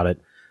discussion about it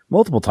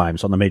multiple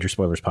times on the Major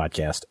Spoilers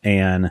podcast.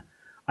 And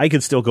I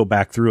could still go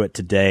back through it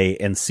today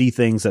and see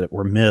things that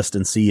were missed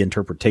and see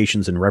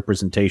interpretations and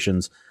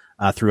representations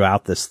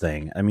throughout this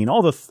thing. I mean,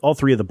 all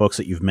three of the books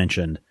that you've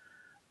mentioned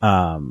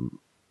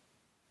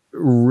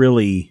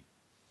really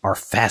are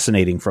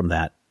fascinating from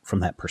that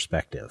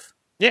perspective.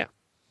 Yeah.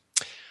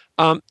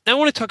 Now I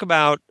want to talk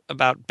about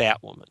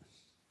Batwoman.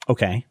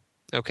 Okay.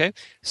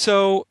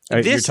 So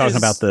you're talking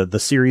about the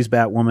series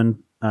Batwoman.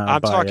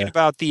 I'm talking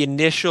about the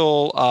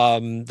initial,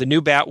 the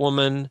new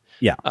Batwoman.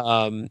 Yeah.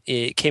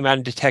 It came out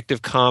in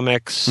Detective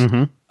Comics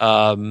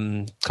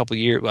a couple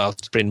years. Well,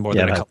 it's been more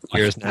than a couple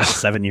years now.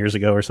 7 years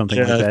ago or something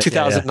like that.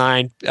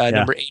 2009,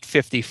 number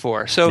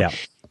 854. So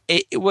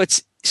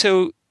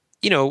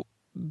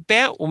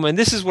Batwoman,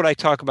 this is what I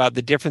talk about,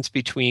 the difference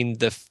between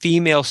the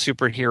female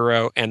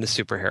superhero and the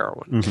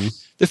superheroine.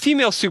 The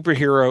female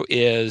superhero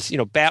is,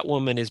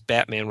 Batwoman is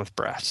Batman with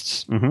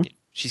breasts.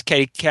 She's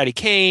Catty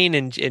Kane,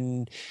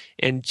 and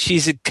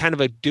she's a kind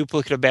of a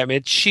duplicate of Batman.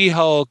 It's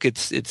She-Hulk,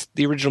 it's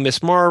the original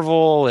Miss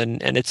Marvel,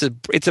 and it's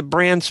a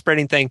brand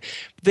spreading thing.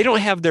 They don't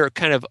have their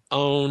kind of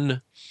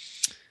own,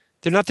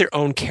 they're not their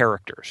own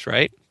characters,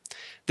 right?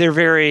 They're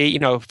very,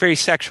 very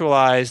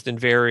sexualized and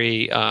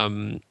very,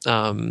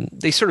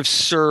 they sort of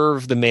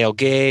serve the male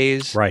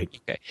gaze. Right.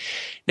 Okay.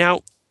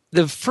 Now,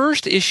 the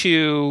first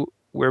issue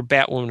where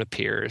Batwoman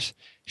appears,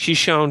 she's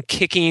shown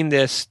kicking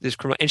this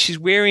criminal, and she's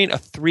wearing a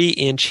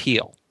 3-inch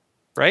heel,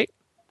 right?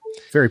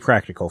 Very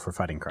practical for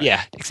fighting crime.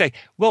 Yeah, exactly.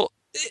 Well,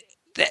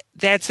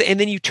 that's, and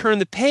then you turn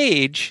the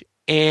page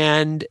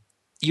and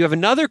you have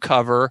another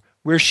cover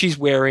where she's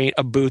wearing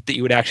a boot that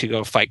you would actually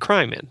go fight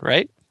crime in,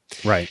 right?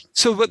 Right.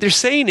 So what they're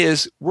saying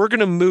is we're going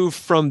to move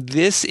from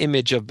this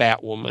image of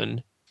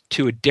Batwoman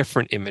to a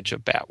different image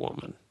of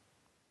Batwoman,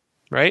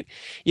 right?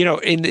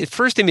 In the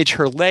first image,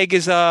 her leg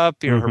is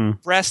up, her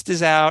breast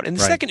is out. In the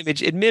second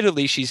image,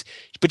 admittedly, she's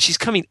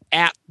coming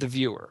at the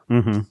viewer,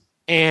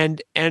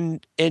 and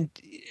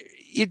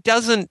it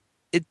doesn't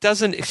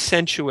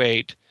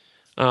accentuate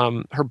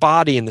her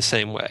body in the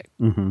same way.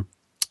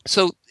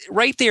 So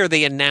right there,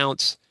 they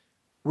announce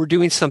we're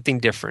doing something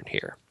different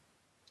here.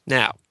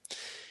 Now,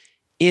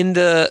 in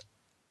the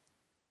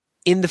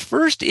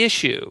first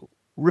issue,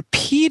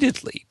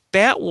 repeatedly,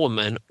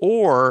 Batwoman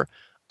or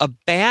a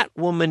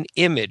Batwoman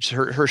image,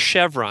 her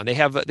chevron, they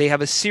have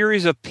a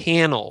series of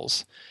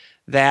panels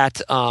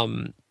that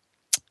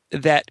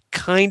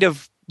kind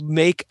of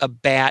make a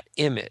bat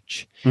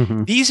image.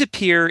 These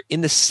appear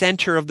in the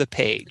center of the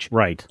page,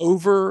 right,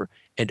 over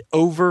and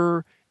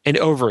over and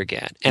over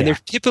again, and they're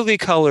typically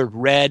colored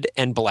red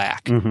and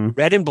black.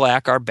 Red and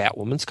black are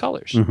Batwoman's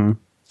colors.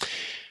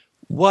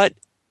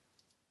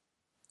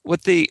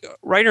 What the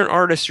writer and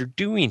artists are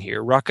doing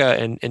here,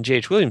 Rucka and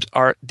J.H. Williams,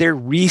 they're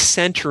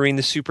recentering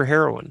the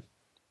superheroine.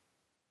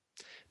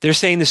 They're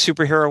saying the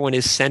superheroine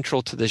is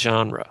central to the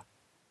genre.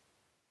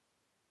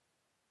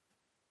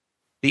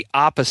 The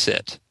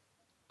opposite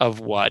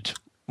of what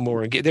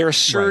Moore and they're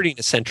asserting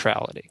a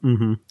centrality.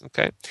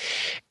 Okay,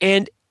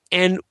 and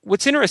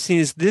what's interesting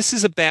is this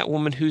is a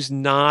Batwoman who's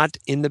not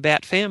in the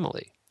Bat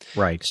family.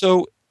 Right.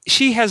 So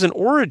she has an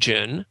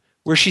origin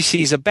where she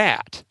sees a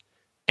bat,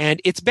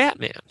 and it's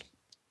Batman.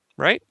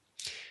 Right?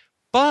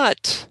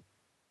 But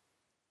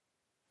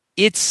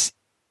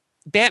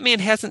Batman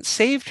hasn't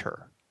saved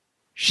her.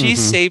 She's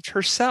saved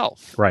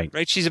herself. Right.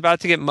 She's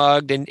about to get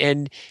mugged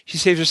and she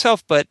saves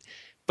herself, but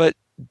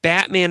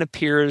Batman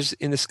appears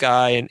in the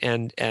sky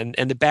and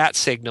the bat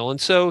signal.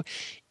 And so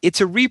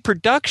it's a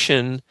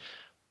reproduction,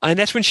 and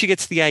that's when she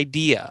gets the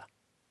idea.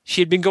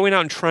 She had been going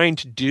out and trying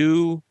to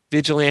do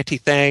vigilante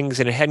things,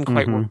 and it hadn't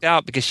quite worked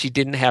out because she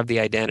didn't have the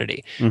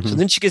identity. So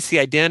then she gets the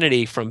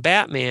identity from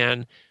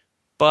Batman,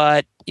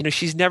 but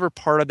she's never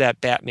part of that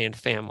Batman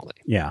family.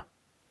 Yeah.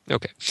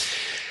 Okay.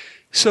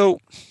 So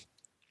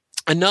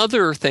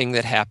another thing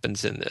that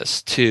happens in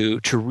this to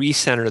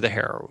recenter the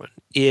heroine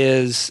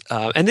is,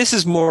 and this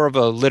is more of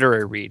a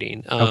literary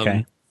reading.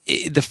 Okay.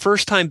 The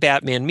first time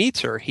Batman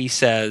meets her, he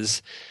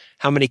says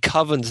how many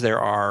covens there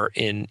are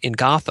in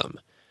Gotham,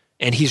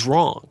 and he's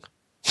wrong.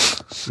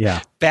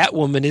 Yeah.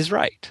 Batwoman is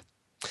right.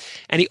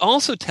 And he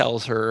also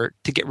tells her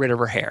to get rid of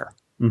her hair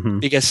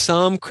because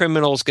some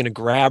criminal is going to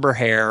grab her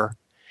hair.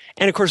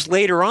 And of course,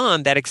 later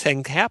on, that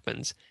thing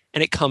happens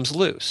and it comes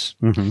loose.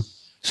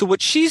 So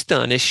what she's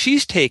done is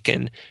she's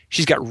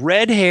got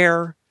red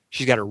hair,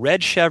 she's got a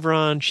red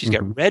chevron, she's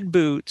got red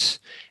boots,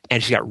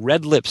 and she's got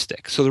red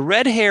lipstick. So the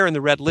red hair and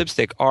the red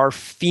lipstick are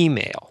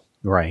female.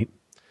 Right.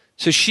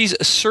 So she's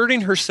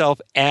asserting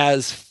herself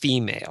as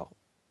female,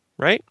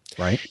 right?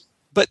 Right.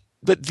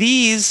 But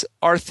these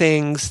are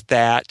things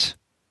that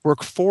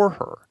work for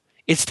her.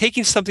 It's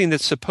taking something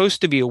that's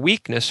supposed to be a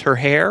weakness, her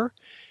hair,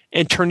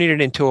 and turning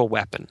it into a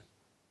weapon.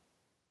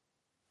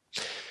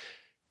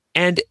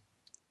 And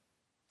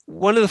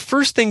one of the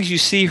first things you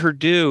see her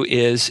do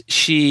is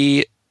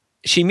she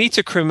meets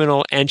a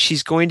criminal and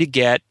she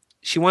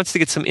wants to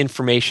get some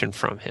information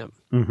from him.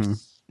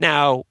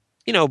 Now,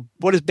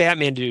 what does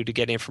Batman do to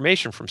get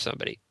information from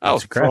somebody?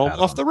 Throw him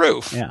off the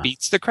roof. Yeah.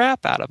 Beats the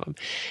crap out of him.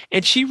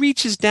 And she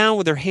reaches down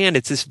with her hand.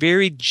 It's this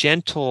very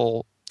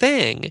gentle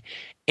thing.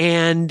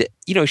 And,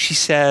 she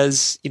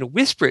says,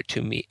 whisper it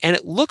to me. And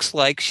it looks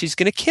like she's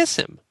going to kiss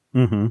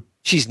him.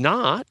 She's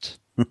not.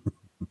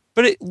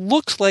 But it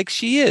looks like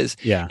she is.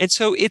 Yeah. And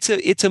so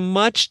it's a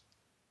much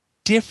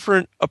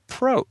different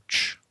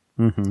approach.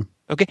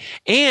 Okay.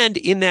 And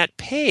in that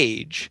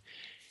page,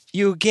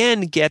 you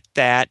again get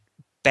that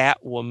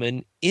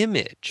Batwoman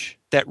image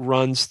that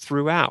runs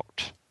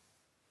throughout.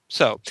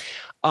 So,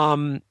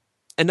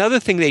 another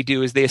thing they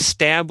do is they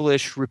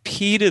establish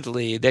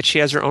repeatedly that she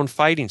has her own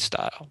fighting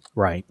style.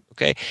 Right.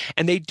 Okay.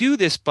 And they do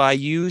this by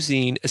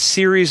using a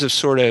series of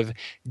sort of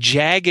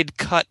jagged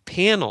cut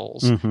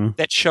panels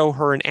that show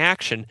her in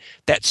action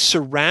that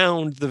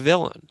surround the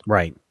villain.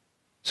 Right.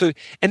 So,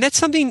 and that's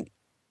something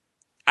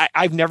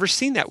I've never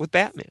seen that with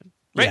Batman.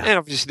 Right. Yeah. And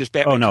obviously there's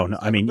Batman. Oh, no.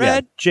 I mean,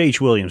 yeah.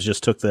 J.H. Williams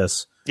just took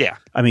this. Yeah.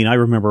 I mean, I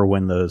remember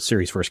when the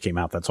series first came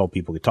out, that's all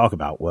people could talk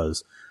about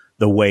was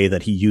the way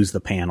that he used the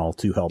panel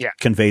to help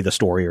convey the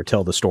story or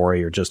tell the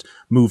story or just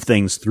move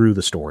things through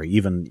the story.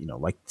 Even,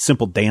 like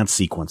simple dance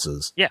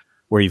sequences. Yeah.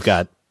 Where you've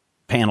got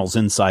panels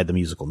inside the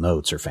musical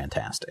notes are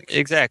fantastic.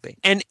 Exactly.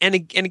 And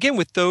again,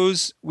 with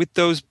those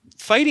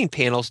fighting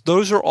panels,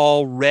 those are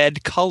all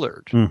red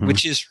colored,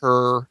 which is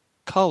her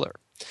color.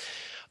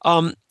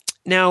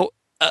 Now,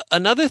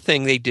 another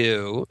thing they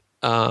do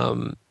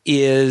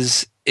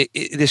is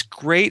this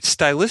great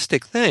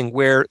stylistic thing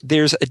where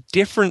there's a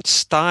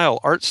different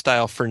art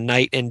style for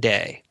night and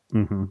day.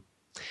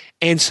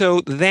 And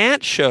so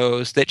that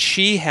shows that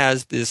she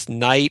has this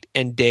night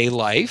and day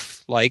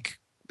life like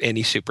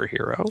any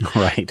superhero.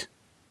 Right.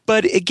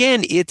 But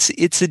again, it's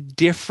a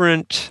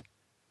different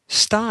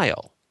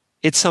style.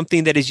 It's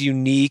something that is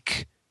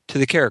unique to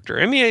the character.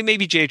 I mean,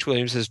 maybe J.H.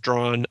 Williams has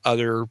drawn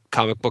other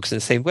comic books in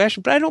the same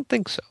fashion, but I don't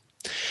think so.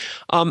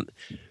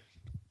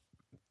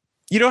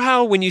 You know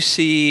how when you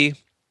see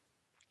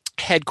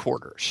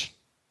Headquarters,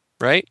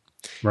 right?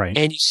 Right.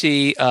 And you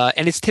see,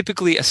 and it's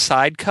typically a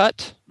side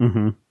cut,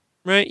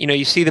 right?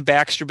 You see the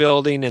Baxter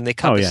Building, and they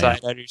cut the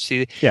side out. You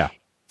see,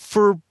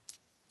 for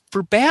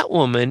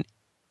Batwoman,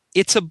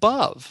 it's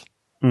above.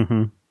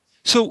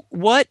 So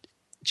what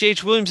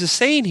J.H. Williams is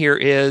saying here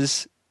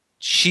is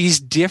she's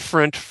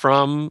different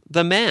from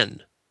the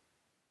men.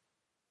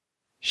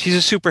 She's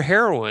a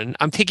superheroine.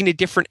 I'm taking a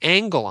different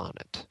angle on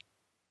it.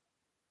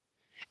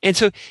 And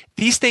so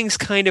these things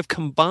kind of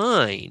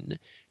combine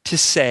to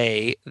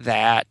say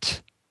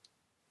that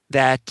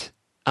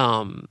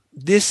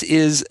this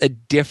is a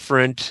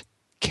different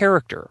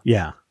character.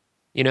 Yeah.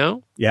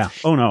 Yeah.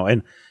 Oh, no.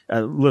 And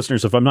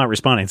listeners, if I'm not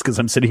responding, it's because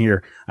I'm sitting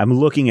here, I'm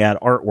looking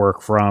at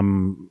artwork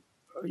from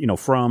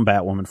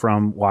Batwoman,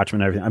 from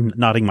Watchmen, everything. I'm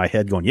nodding my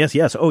head going,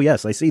 yes. Oh,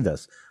 yes, I see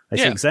this. I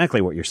see exactly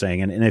what you're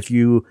saying. And if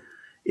you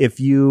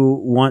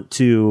want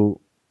to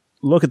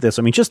look at this,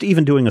 I mean, just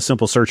even doing a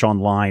simple search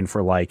online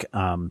for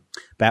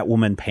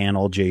Batwoman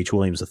panel J.H.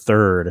 Williams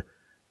III,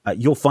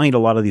 you'll find a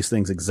lot of these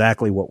things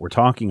exactly what we're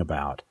talking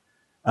about.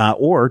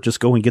 Or just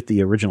go and get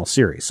the original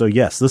series. So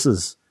yes, this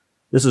is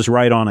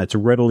right on. It's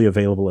readily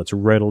available.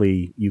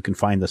 You can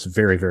find this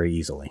very, very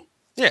easily.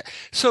 Yeah.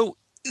 So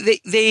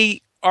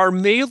they are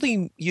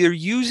you're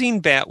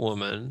using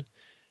Batwoman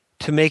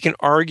to make an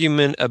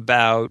argument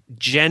about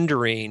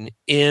gendering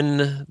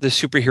in the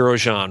superhero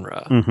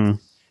genre.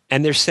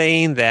 And they're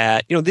saying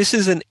that, this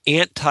is an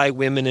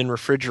anti-women in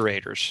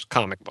refrigerators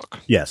comic book.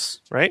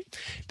 Yes. Right?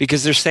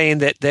 Because they're saying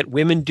that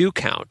women do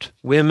count.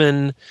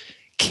 Women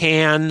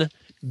can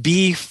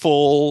be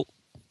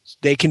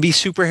they can be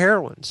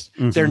superheroines.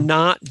 They're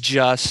not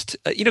just,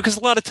 because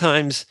a lot of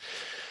times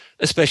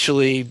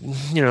especially,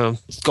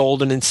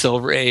 golden and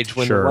silver age,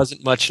 when there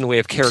wasn't much in the way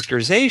of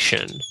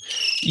characterization,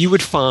 you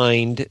would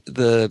find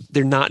there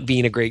not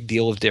being a great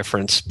deal of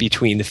difference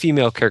between the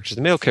female characters and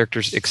the male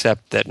characters,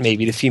 except that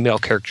maybe the female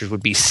characters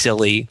would be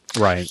silly,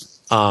 right?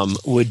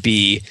 Would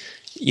be,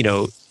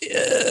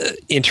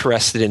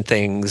 interested in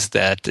things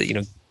that,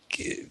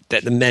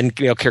 that the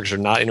male characters are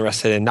not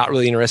interested in, not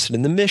really interested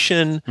in the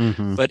mission,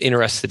 but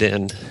interested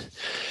in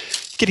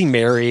getting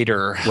married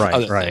or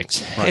other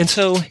things. Right. And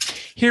so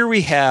here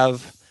we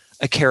have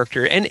a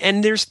character,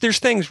 and there's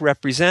things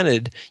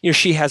represented.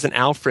 She has an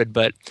Alfred,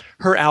 but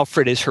her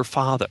Alfred is her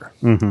father.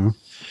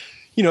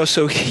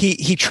 So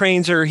he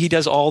trains her. He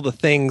does all the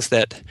things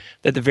that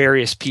the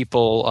various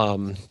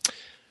people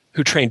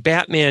who train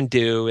Batman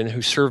do and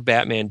who serve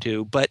Batman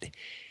do, but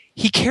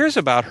he cares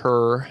about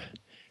her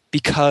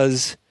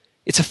because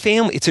it's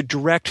a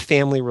direct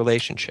family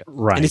relationship.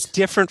 Right. And it's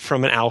different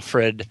from an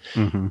Alfred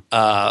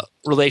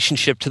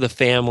relationship to the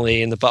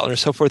family and the butler and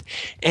so forth.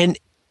 And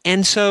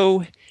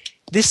so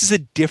this is a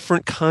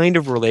different kind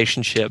of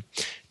relationship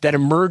that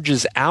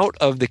emerges out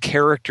of the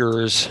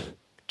character's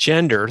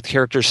gender, the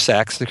character's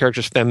sex, the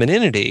character's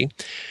femininity,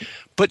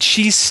 but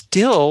she's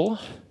still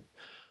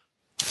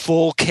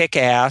full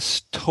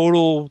kick-ass,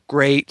 total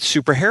great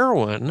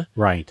superheroine.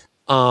 Right.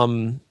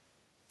 And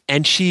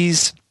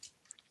she's,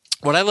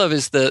 what I love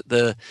is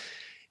the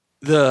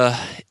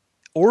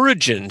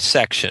origin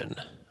section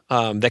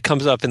that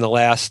comes up in the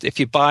last. If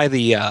you buy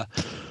the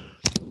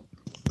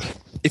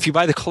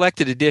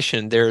collected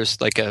edition, there's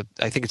I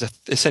think it's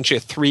essentially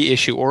a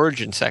 3-issue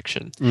origin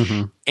section,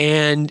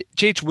 and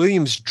J.H.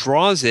 Williams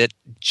draws it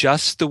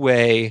just the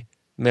way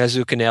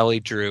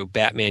Mazzucchelli drew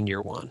Batman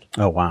Year One.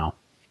 Oh wow!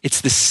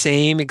 It's the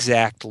same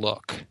exact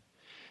look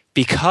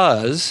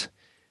because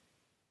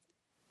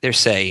they're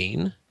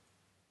saying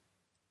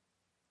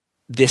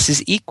this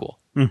is equal,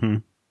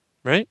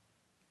 right?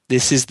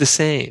 This is the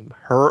same.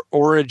 Her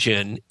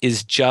origin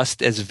is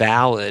just as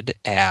valid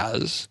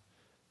as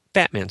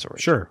Batman's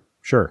origin.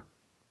 Sure.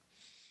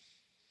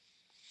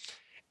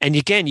 And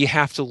again, you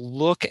have to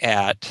look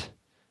at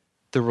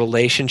the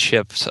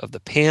relationships of the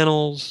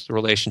panels, the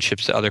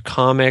relationships to other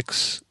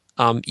comics.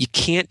 You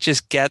can't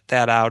just get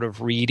that out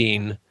of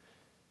reading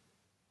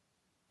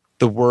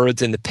the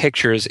words and the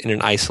pictures in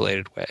an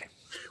isolated way.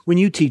 When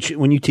you teach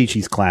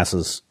these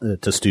classes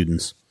to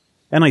students,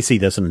 and I see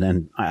this,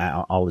 and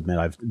I'll admit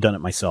I've done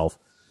it myself.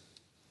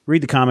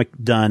 Read the comic,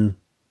 done,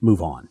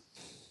 move on.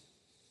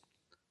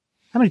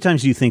 How many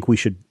times do you think we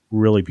should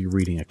really be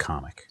reading a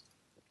comic?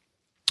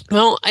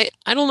 Well,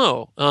 I don't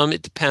know.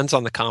 It depends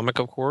on the comic,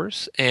 of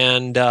course.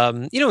 And,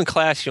 in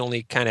class, you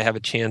only kind of have a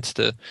chance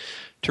to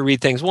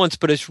read things once,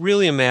 but it's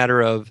really a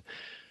matter of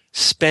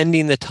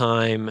spending the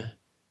time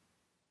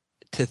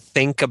to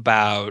think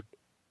about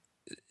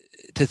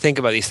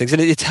these things.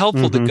 And it's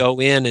helpful to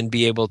go in and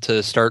be able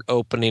to start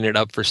opening it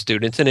up for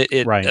students. And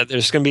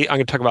there's going to be, I'm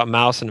going to talk about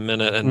Mouse in a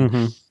minute.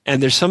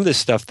 And there's some of this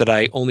stuff that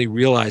I only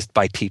realized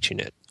by teaching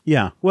it.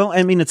 Yeah. Well,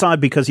 I mean, it's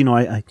odd because,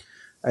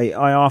 I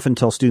often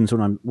tell students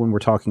when we're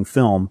talking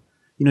film,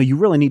 you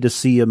really need to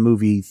see a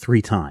movie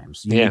 3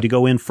 times. You need to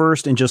go in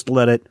first and just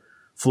let it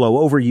flow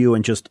over you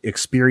and just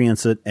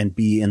experience it and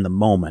be in the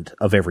moment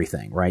of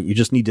everything, right? You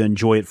just need to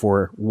enjoy it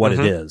for what it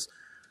is.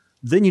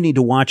 Then you need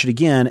to watch it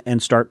again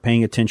and start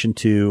paying attention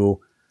to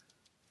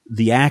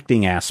the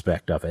acting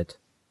aspect of it.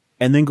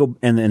 And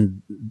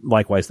then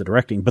likewise the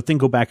directing, but then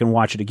go back and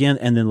watch it again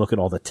and then look at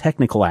all the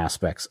technical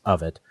aspects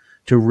of it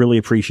to really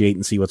appreciate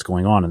and see what's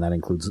going on. And that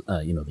includes,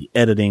 the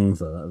editing,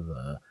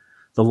 the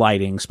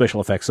lighting,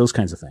 special effects, those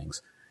kinds of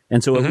things.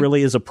 And so it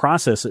really is a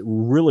process. It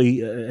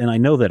really, and I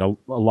know that a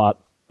lot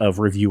of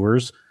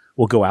reviewers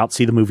will go out,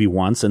 see the movie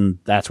once, and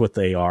that's what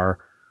they are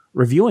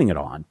reviewing it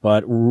on.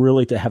 But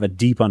really to have a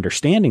deep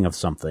understanding of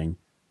something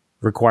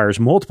requires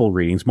multiple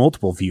readings,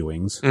 multiple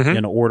viewings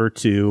in order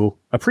to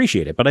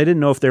appreciate it. But I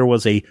didn't know if there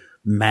was a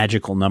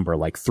magical number,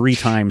 like 3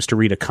 times to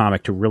read a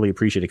comic to really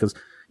appreciate it. Because,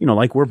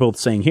 like we're both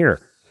saying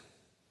here,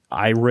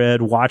 I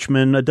read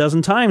Watchmen a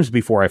dozen times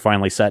before I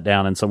finally sat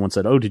down and someone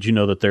said, oh, did you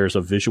know that there's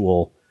a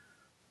visual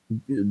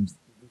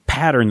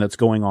pattern that's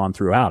going on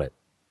throughout it?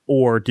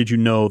 Or did you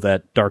know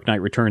that Dark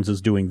Knight Returns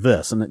is doing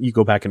this? And then you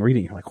go back and read it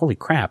and you're like, holy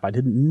crap, I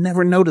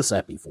never noticed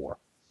that before.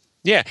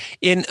 Yeah.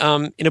 In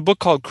a book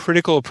called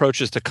Critical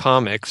Approaches to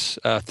Comics,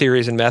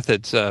 Theories and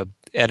Methods,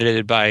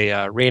 edited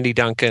by Randy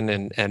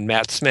Duncan and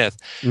Matt Smith,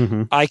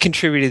 I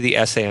contributed the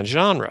essay on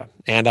genre.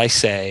 And I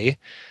say,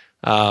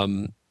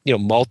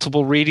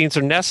 multiple readings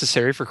are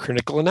necessary for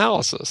critical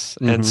analysis.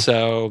 And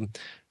so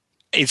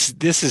it's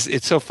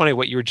so funny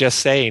what you were just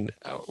saying.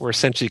 We're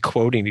essentially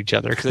quoting each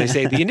other because they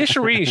say the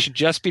initial reading should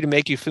just be to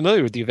make you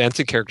familiar with the events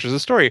and characters of the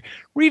story.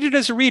 Read it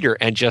as a reader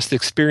and just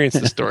experience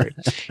the story.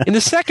 In the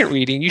second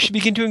reading, you should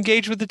begin to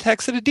engage with the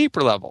text at a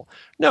deeper level.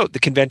 Note the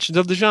conventions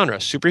of the genre: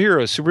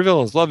 superheroes,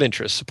 supervillains, love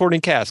interests, supporting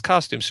cast,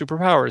 costumes,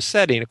 superpowers,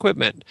 setting,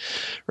 equipment,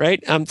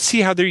 right?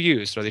 See how they're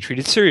used. Are they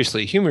treated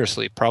seriously,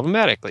 humorously,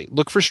 problematically?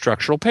 Look for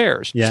structural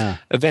pairs. Yeah.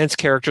 Events,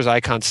 characters,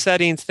 icons,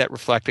 settings that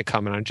reflect and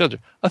comment on each other.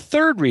 A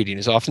third reading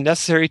is often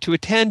necessary to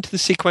attend to the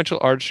sequential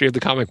artistry of the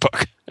comic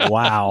book.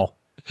 Wow.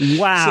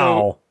 Wow.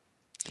 So,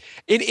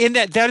 in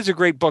that is a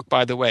great book,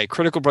 by the way,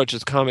 Critical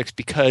Approaches to Comics,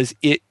 because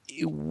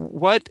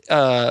what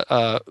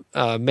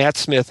Matt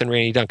Smith and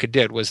Randy Duncan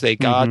did was they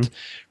got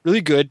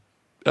really good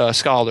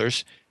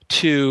scholars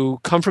to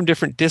come from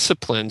different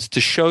disciplines to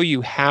show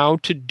you how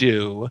to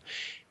do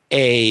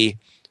a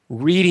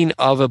reading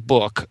of a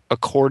book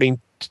according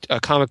to a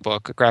comic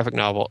book, a graphic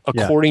novel,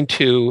 according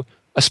to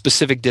a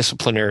specific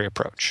disciplinary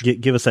approach.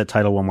 Give us that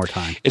title one more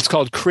time. It's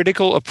called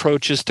Critical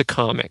Approaches to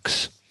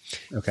Comics,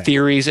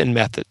 Theories and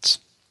Methods.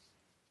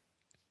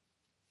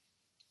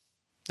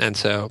 And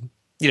so,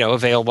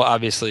 available,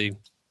 obviously,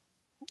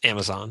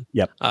 Amazon,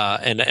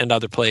 and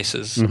other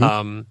places.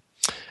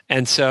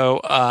 And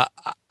so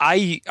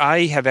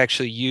I have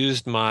actually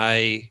used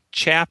my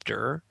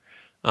chapter.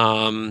 You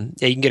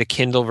can get a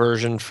Kindle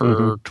version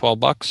for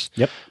 $12.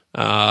 Yep.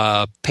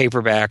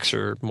 Paperbacks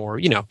or more,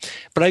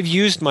 But I've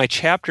used my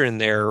chapter in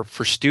there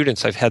for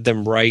students. I've had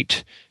them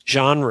write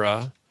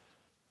genre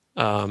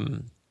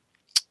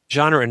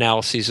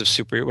analyses of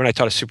superhero. When I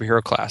taught a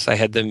superhero class, I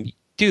had them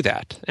do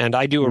that, and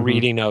I do a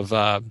reading of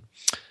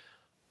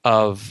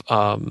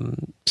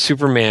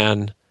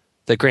Superman,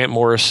 the Grant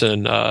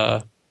Morrison.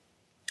 Last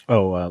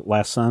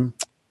Son.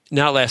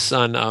 Not Last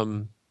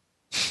Son.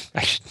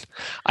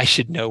 I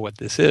should know what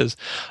this is.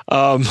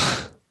 Let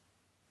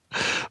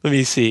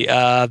me see.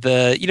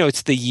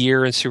 It's the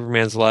year in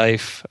Superman's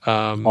life.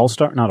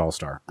 All-Star, not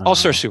All-Star.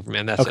 All-Star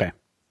Superman. That's okay. It.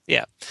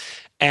 Yeah,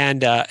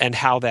 and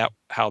how that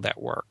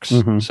works.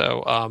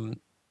 So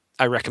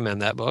I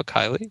recommend that book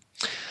highly.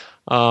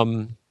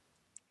 And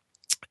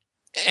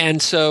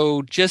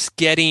so just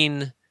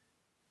getting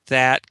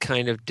that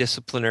kind of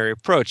disciplinary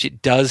approach,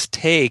 it does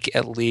take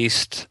at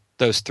least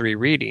those 3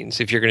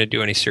 readings if you're going to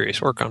do any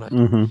serious work on it.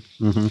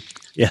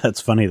 Yeah, it's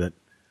funny that,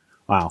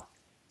 wow.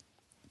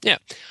 Yeah.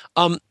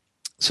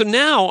 So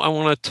now I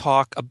want to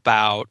talk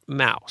about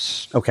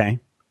Mouse. Okay.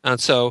 And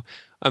so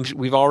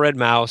we've all read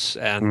Mouse,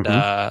 and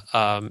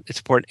it's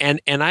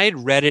important. And I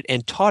had read it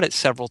and taught it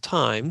several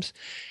times,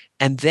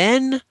 and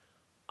then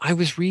I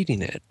was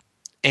reading it,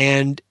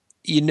 and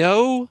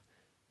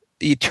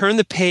you turn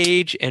the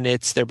page, and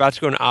they're about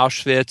to go to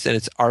Auschwitz, and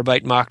it's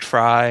Arbeit macht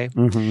frei.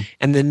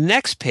 And the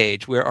next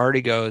page where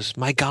Artie goes,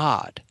 my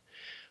God.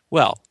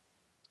 Well,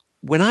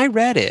 when I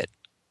read it,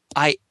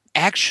 I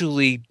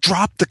actually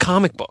dropped the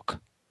comic book.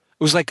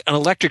 It was like an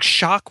electric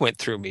shock went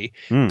through me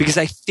because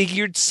I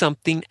figured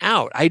something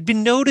out. I'd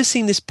been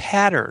noticing this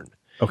pattern.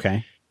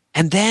 Okay.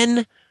 And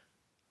then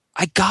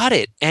I got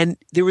it. And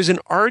there was an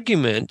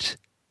argument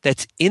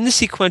that's in the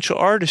sequential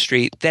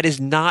artistry that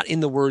is not in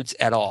the words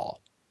at all.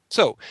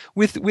 So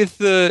with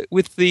the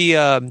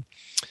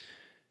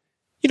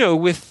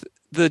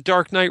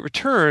Dark Knight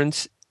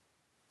Returns,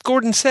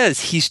 Gordon says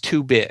he's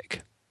too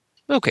big.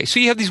 Okay, so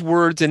you have these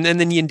words, and then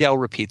Yandel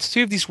repeats. So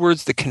you have these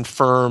words that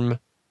confirm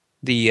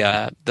this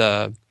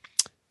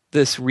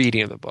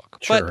reading of the book.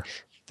 Sure. But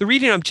the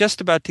reading I'm just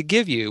about to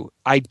give you,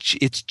 I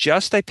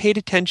paid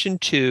attention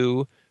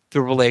to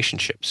the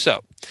relationship.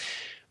 So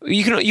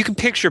you can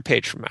picture a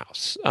page from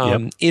Mouse.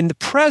 In the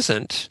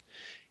present,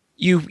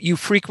 you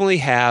frequently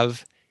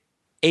have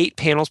 8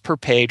 panels per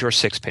page or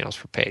 6 panels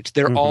per page.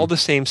 They're all the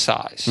same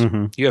size.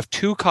 You have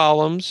 2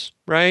 columns,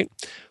 right?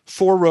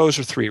 4 rows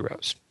or 3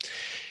 rows.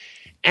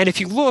 And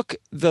if you look,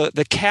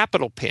 the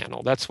capital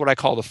panel, that's what I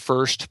call the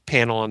first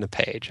panel on the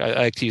page. I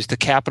like to use the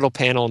capital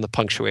panel and the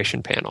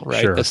punctuation panel,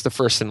 right? Sure. That's the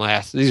first and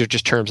last. These are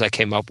just terms I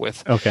came up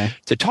with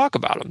to talk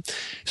about them.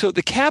 So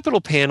the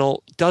capital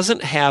panel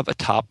doesn't have a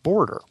top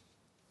border.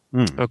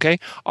 Okay?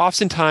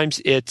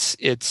 Oftentimes it's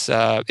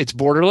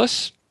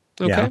borderless.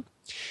 Okay? Yeah.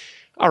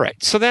 All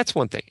right, so that's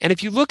one thing. And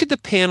if you look at the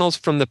panels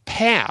from the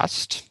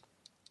past,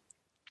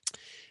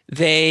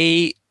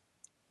 they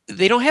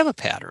don't have a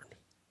pattern.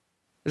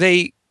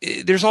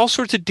 There's all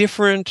sorts of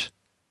different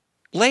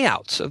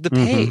layouts of the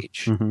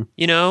page.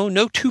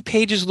 No 2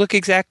 pages look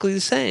exactly the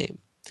same.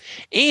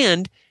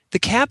 And the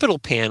capital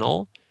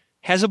panel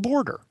has a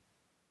border.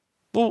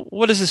 Well,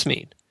 what does this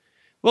mean?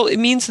 Well, it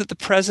means that the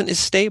present is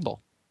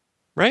stable,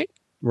 right?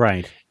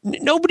 Right.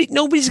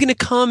 Nobody's going to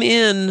come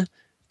in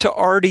to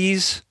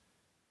Artie's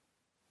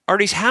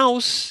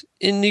house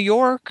in New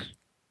York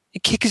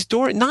and kick his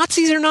door.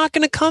 Nazis are not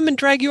going to come and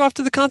drag you off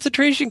to the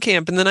concentration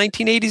camp in the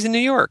 1980s in New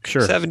York,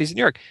 70s in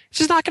New York. It's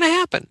just not going to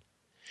happen.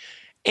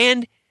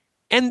 And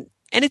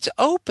it's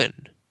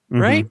open,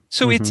 right?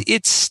 So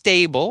it's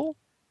stable,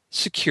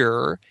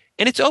 secure,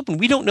 and it's open.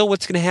 We don't know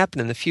what's going to happen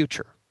in the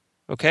future.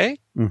 Okay?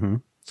 The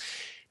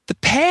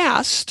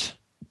past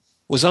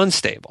was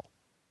unstable.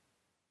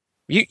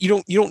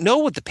 You don't know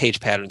what the page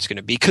pattern is going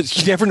to be because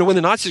you never know when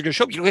the Nazis are going to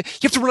show up. You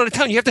have to run out of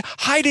town. You have to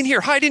hide in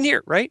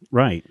here, right?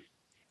 Right.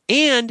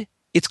 And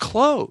it's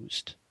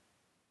closed.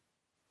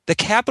 the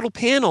capital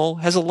panel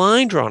has a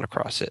line drawn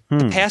across it.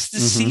 The past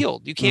is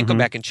sealed. You can't go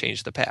back and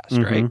change the past,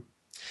 right?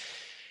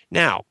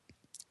 Now,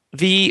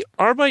 the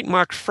Arbeit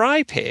macht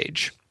frei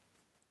page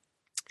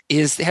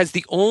has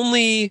the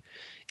only.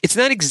 It's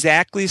not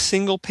exactly a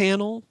single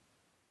panel,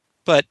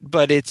 but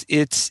it's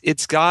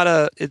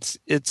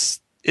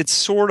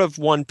sort of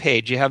one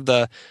page. You have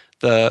the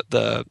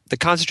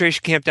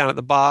concentration camp down at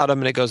the bottom,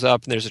 and it goes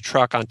up, and there's a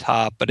truck on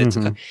top. But it's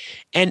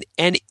and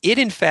it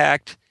in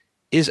fact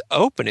is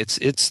open.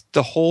 It's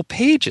the whole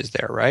page is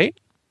there, right?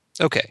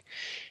 Okay,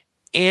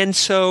 and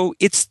so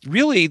it's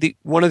really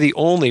one of the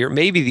only, or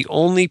maybe the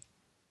only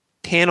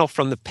page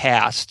from the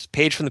past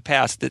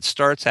that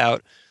starts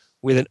out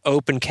with an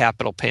open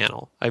capital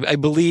panel. I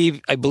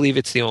believe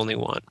it's the only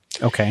one.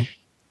 Okay.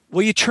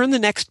 Well, you turn the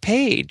next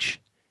page,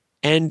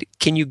 and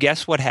can you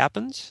guess what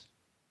happens?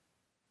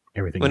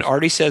 When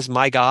Artie says,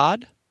 "My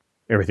God,"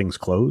 everything's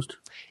closed.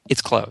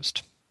 It's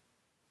closed.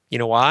 You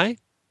know why?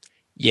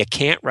 You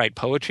can't write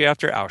poetry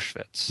after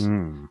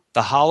Auschwitz.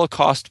 The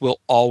Holocaust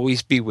will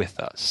always be with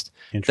us.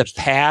 The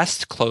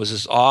past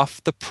closes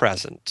off the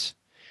present.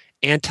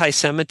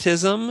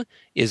 Anti-Semitism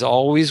is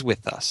always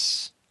with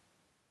us.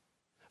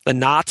 The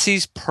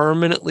Nazis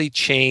permanently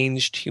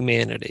changed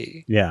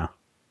humanity. Yeah.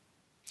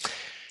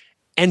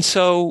 And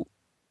so,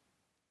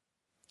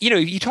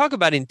 you talk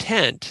about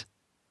intent.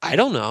 I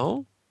don't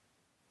know,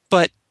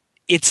 but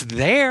it's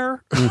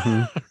there,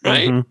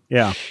 right?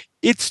 Yeah.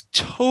 It's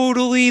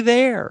totally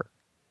there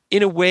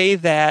in a way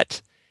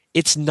that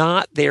it's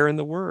not there in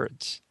the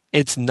words.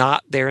 It's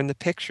not there in the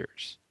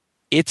pictures.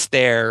 It's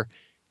there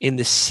in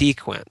the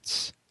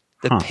sequence,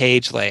 the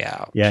page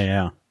layout.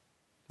 Yeah.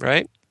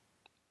 Right?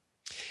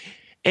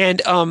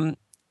 And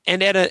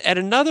at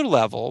another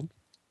level,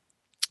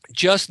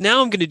 just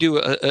now I'm going to do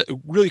a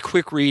really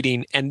quick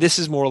reading, and this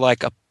is more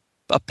like a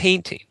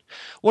painting.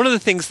 One of the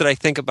things that I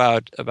think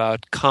about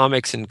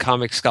comics and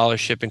comic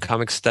scholarship and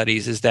comic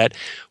studies is that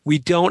we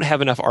don't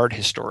have enough art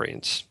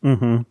historians.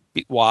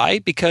 Why?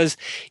 Because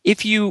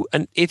if you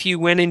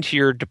went into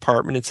your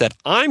department and said,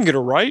 "I'm going to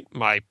write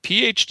my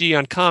PhD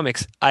on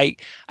comics," I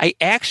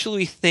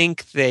actually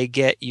think they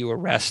get you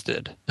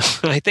arrested.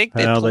 I think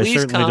that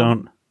police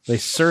They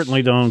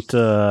certainly don't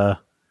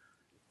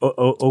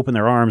open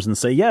their arms and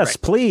say, "Yes,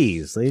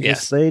 please."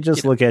 They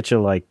just look at you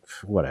like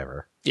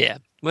whatever. Yeah.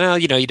 Well,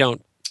 you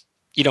don't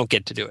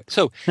get to do it.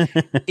 So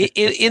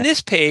in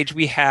this page,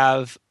 we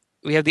have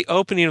the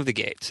opening of the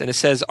gates, and it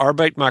says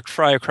Arbeit macht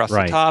frei across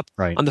the top.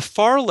 Right. On the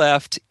far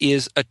left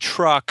is a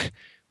truck,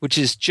 which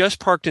is just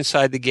parked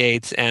inside the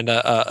gates, and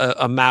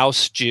a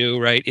mouse Jew,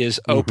 right, is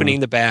opening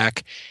the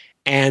back,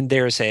 and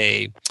there's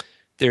a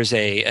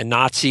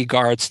Nazi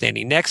guard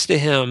standing next to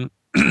him.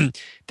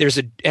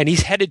 And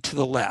he's headed to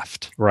the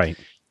left. Right.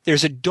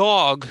 There's a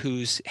dog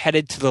who's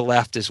headed to the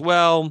left as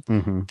well.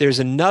 There's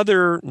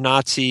another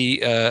Nazi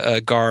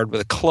guard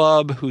with a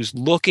club who's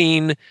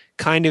looking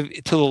kind of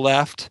to the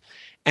left.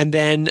 And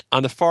then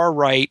on the far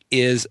right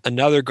is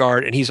another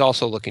guard, and he's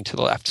also looking to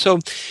the left. So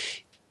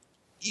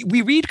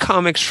we read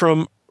comics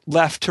from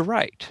left to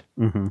right.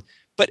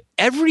 But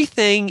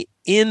everything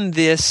in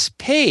this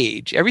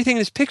page, everything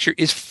in this picture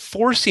is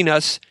forcing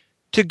us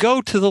to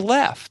go to the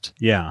left.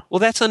 Yeah. Well,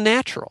 that's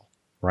unnatural.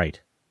 Right.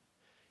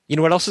 You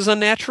know what else is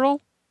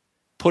unnatural?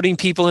 Putting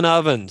people in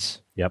ovens.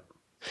 Yep.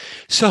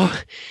 So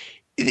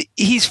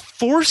he's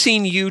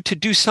forcing you to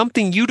do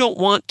something you don't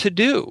want to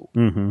do.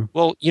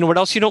 Well, you know what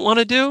else you don't want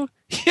to do?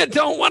 You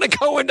don't want to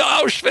go into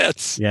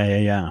Auschwitz.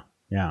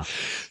 Yeah.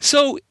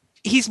 So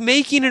he's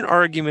making an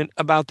argument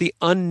about the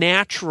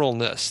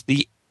unnaturalness,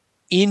 the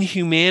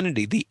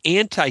inhumanity, the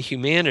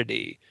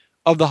anti-humanity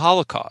of the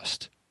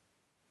Holocaust.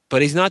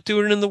 But he's not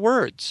doing it in the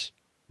words,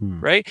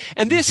 right?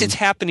 And this, it's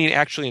happening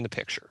actually in the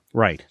picture.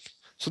 Right.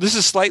 So this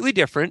is slightly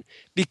different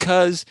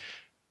because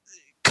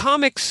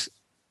comics,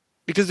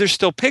 because they're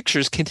still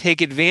pictures, can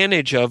take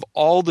advantage of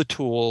all the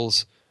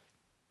tools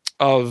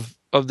of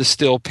the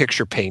still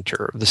picture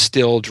painter, the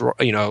still draw,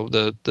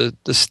 the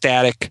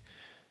static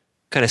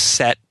kind of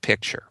set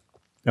picture.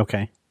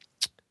 Okay.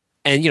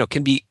 And it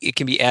can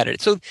be added.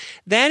 So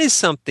that is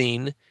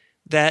something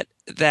that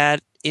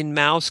in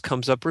Mouse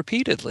comes up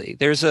repeatedly.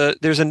 There's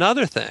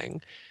another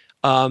thing.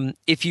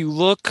 If you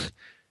look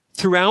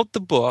throughout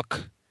the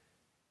book,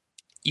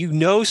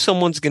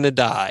 someone's going to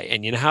die,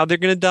 and you know how they're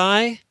going to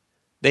die?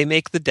 They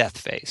make the death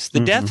face. The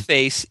death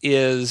face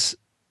is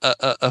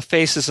a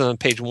face is on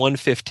page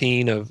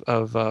 115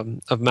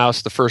 of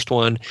Mouse, the first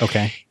one.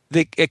 Okay.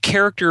 A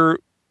character,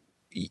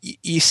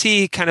 you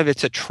see, kind of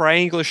it's a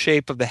triangular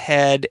shape of the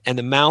head, and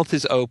the mouth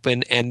is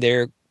open, and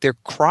they're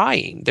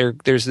crying. They're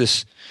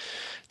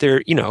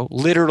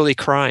literally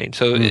crying.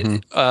 So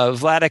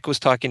Vladek was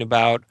talking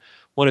about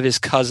one of his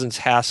cousins,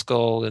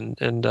 Haskell,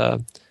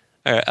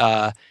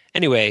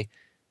 anyway.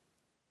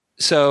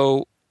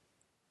 So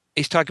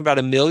he's talking about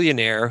a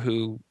millionaire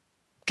who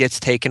gets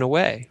taken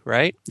away,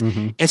 right?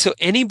 And so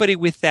anybody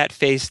with that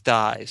face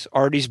dies.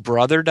 Artie's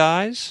brother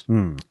dies,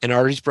 and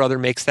Artie's brother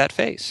makes that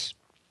face.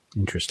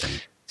 Interesting.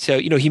 So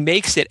he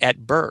makes it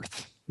at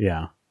birth.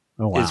 Yeah.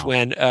 Oh wow. Is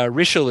when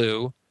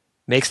Richelieu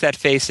makes that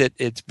face at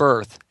its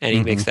birth, and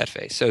he makes that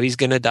face. So he's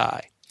going to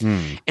die.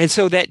 And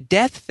so that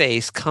death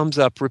face comes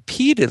up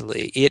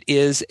repeatedly. It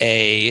is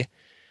it's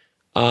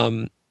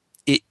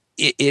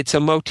a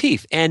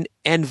motif. And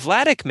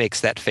Vladik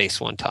makes that face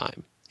one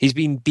time. He's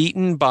being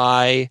beaten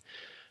by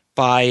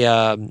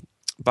a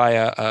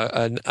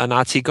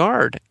Nazi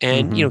guard,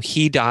 and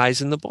he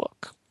dies in the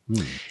book.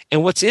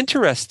 And what's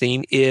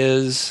interesting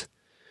is,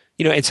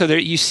 and so there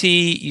you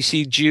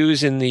see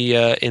Jews in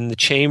the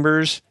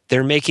chambers.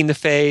 They're making the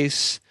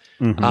face.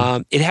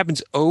 It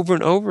happens over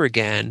and over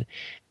again.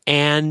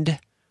 And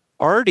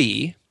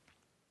Artie,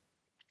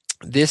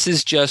 this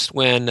is just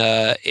when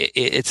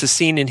it's a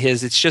scene in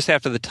it's just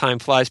after the Time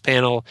Flies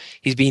panel.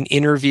 He's being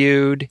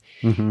interviewed.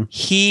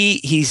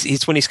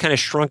 He's when he's kind of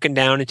shrunken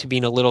down into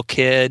being a little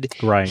kid.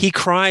 Right. He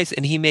cries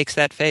and he makes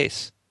that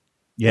face.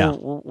 Yeah.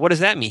 Well, what does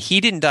that mean? He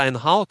didn't die in the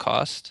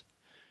Holocaust,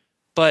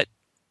 but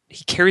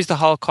he carries the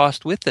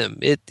Holocaust with him.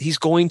 He's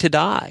going to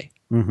die.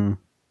 And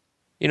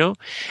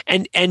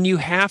you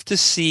have to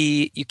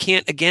see, you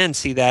can't again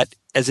see that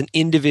as an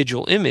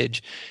individual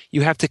image.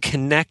 You have to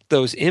connect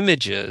those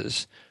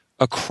images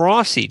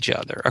across each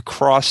other,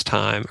 across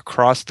time,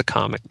 across the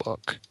comic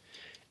book,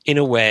 in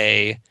a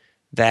way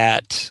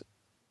that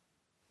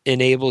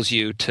enables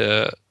you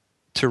to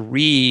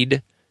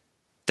read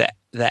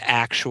the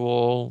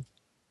actual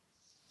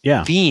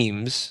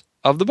themes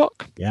of the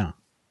book. Yeah.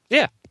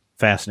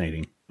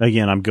 Fascinating.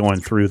 Again, I'm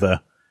going through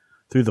the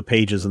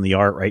pages and the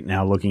art right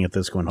now, looking at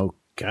this, going, "Oh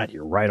God,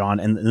 you're right on."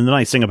 And the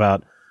nice thing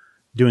about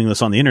doing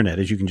this on the internet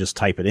is you can just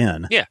type it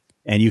in. Yeah.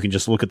 And you can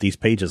just look at these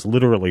pages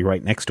literally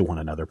right next to one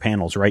another,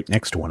 panels right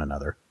next to one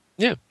another.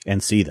 Yeah.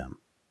 And see them.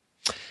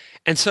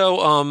 And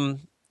so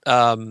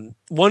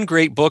one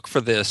great book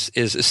for this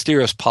is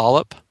Asterios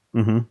Polyp.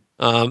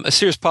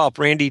 Asterios Polyp,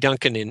 Randy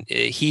Duncan,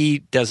 he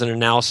does an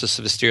analysis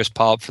of Asterios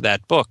Polyp for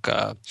that book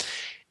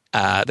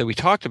that we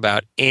talked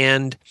about.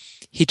 And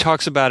he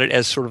talks about it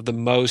as sort of the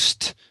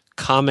most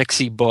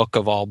comicsy book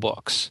of all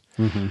books.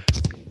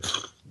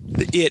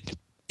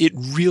 It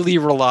really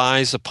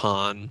relies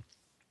upon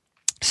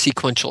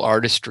sequential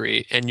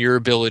artistry and your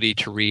ability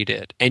to read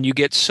it. And you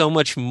get so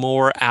much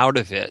more out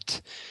of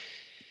it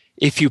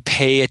if you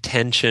pay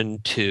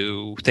attention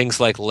to things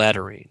like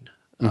lettering,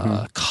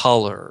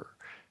 color,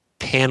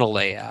 panel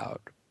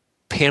layout,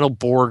 panel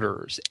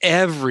borders.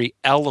 Every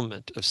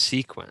element of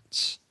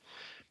sequence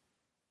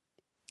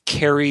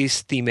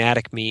carries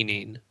thematic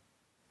meaning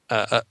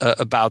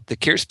about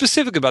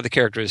specifically about the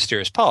character of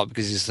Asterios Polyp,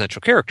 because he's a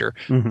central character,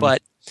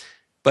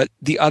 but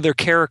the other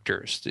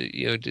characters,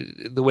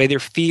 the way they're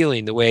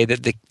feeling, the way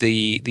that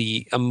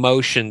the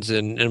emotions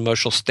and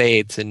emotional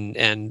states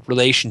and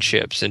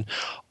relationships and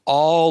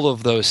all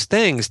of those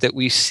things that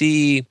we're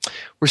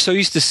so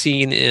used to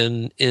seeing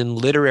in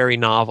literary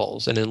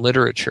novels and in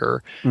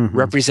literature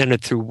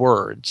represented through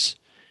words.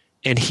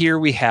 And here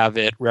we have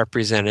it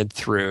represented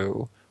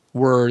through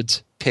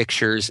words,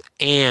 pictures,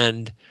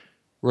 and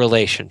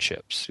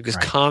relationships. Because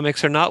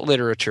comics are not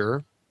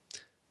literature.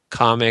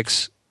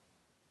 Comics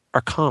are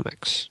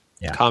comics.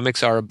 Yeah.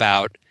 Comics are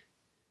about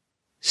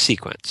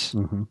sequence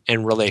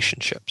and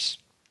relationships.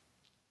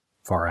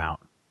 Far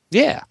out.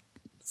 Yeah.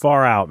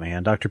 Far out,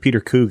 man. Dr. Peter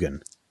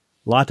Coogan.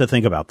 A lot to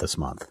think about this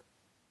month.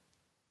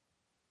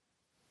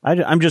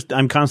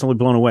 I'm constantly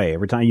blown away.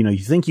 Every time, you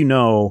think I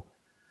know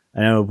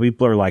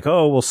people are like,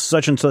 oh, well,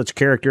 such and such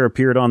character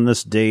appeared on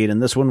this date,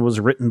 and this one was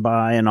written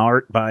by and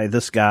art by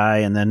this guy,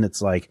 and then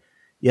it's like,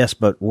 yes,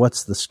 but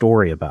what's the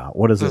story about?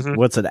 What is it?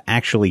 What's it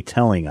actually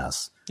telling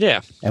us?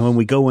 Yeah. And when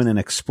we go in and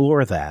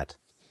explore that,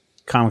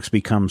 comics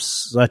become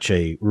such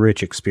a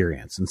rich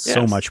experience and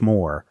so much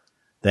more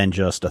than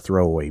just a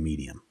throwaway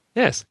medium.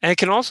 Yes. And it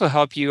can also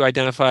help you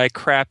identify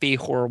crappy,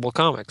 horrible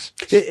comics.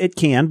 It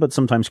can, but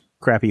sometimes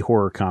crappy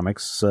horror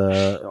comics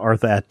are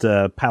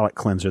that palate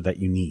cleanser that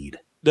you need.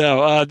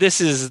 No,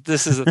 this is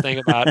the thing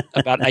about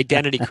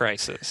identity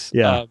crisis.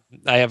 Yeah.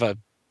 I have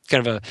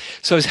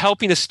so I was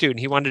helping a student.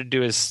 He wanted to do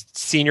his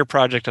senior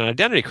project on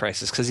identity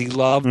crisis because he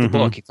loved the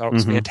book. He thought it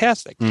was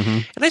fantastic.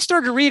 And I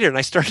started to read it, and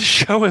I started to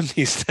show him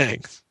these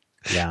things.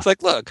 Yeah. It's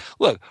like, look,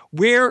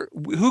 where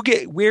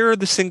are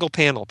the single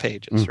panel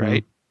pages,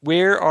 right?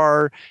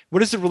 What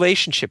is the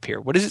relationship here?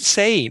 What is it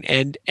saying?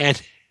 And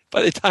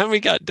by the time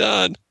we got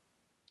done,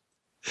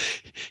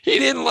 he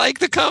didn't like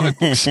the comic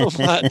book so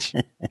much,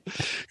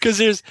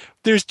 because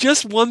there's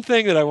just one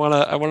thing that I want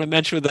to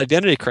mention with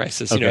Identity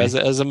Crisis,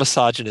 as a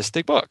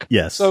misogynistic book.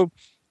 Yes. So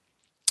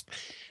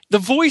the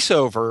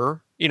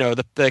voiceover,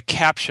 the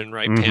caption,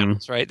 right,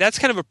 panels, right? That's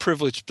kind of a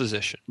privileged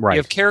position. Right. You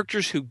have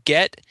characters who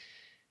get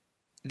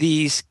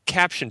these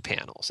caption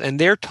panels, and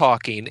they're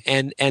talking,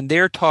 and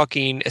they're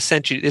talking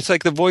essentially. It's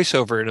like the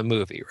voiceover in a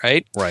movie,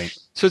 right? Right.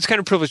 So it's kind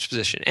of a privileged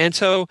position, and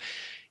so.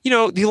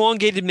 The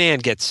elongated man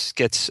gets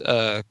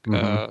a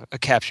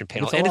caption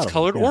panel, and it's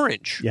colored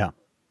orange. Yeah.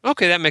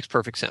 Okay, that makes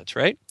perfect sense,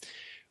 right?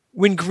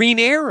 When Green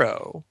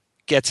Arrow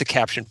gets a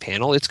caption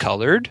panel, it's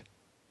colored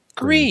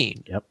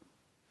green. Yep.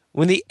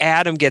 When the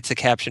Atom gets a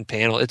caption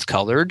panel, it's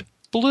colored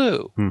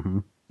blue.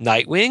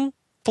 Nightwing,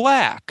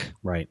 black.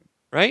 Right.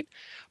 Right?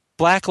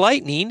 Black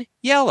Lightning,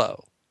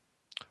 yellow.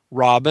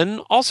 Robin,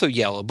 also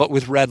yellow, but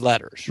with red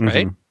letters,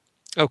 right?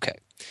 Mm-hmm. Okay.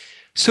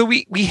 So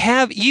we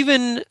have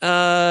even,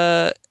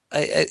 so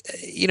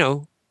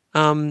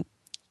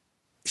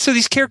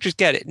these characters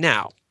get it.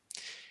 Now,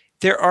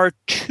 there are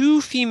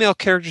 2 female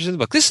characters in the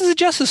book. This is a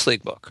Justice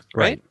League book,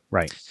 right?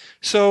 Right.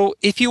 So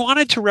if you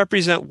wanted to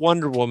represent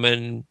Wonder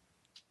Woman,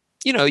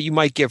 you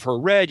might give her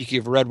red. You could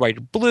give red, white,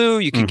 or blue.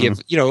 You could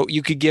give,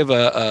 you could give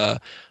a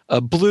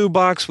blue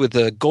box with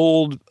a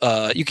gold.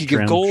 You could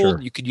give gold.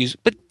 Sure. You could use,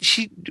 but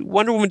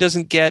Wonder Woman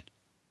doesn't get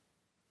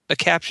a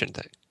caption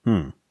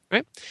thing,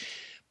 right?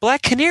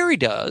 Black Canary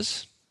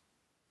does,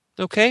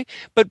 okay,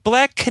 but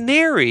Black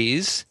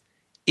Canary's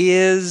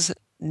is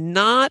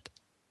not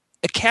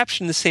a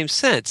caption in the same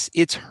sense.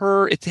 It's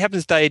her. It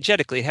happens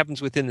diegetically. It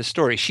happens within the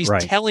story. She's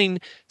telling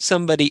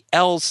somebody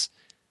else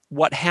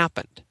what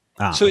happened.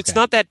 So it's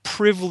not that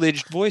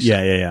privileged voice.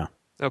 Yeah.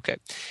 Okay.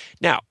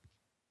 Now,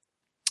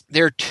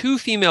 there are 2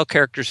 female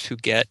characters who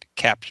get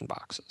caption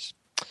boxes.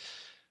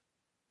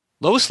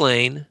 Lois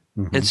Lane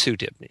and Sue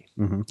Dibney.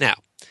 Mm-hmm. Now,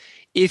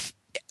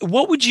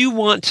 what would you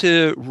want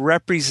to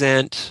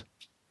represent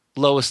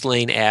Lois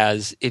Lane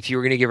as if you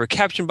were going to give her a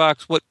caption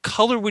box? What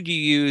color would you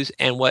use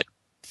and what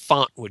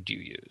font would you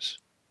use?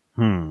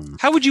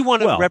 How would you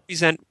want to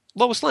represent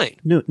Lois Lane?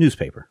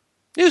 Newspaper.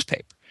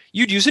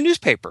 You'd use a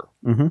newspaper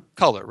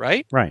color,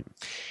 right? Right.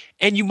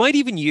 And you might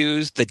even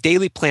use the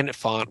Daily Planet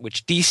font,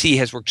 which DC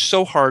has worked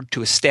so hard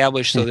to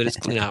establish so that it's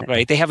clean out,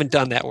 right? They haven't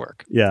done that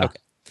work. Yeah. Okay.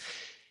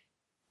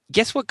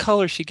 Guess what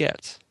color she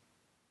gets?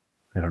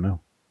 I don't know.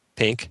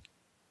 Pink.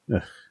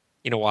 Ugh.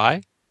 You know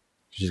why?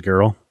 She's a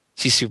girl.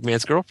 She's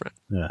Superman's girlfriend.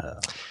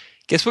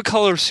 Guess what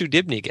color Sue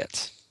Dibney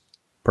gets?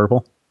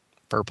 Purple.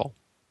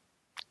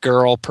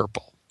 Girl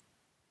purple.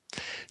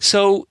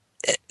 So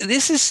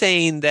this is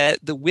saying that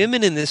the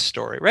women in this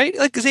story, right?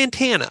 Like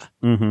Zatanna,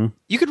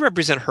 you could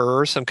represent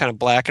her some kind of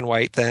black and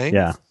white thing.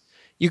 Yeah.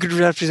 You could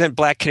represent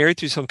Black Canary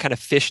through some kind of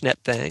fishnet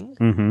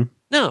thing.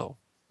 No.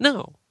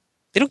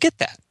 They don't get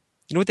that.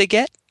 You know what they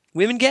get?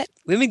 Women get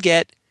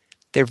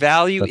their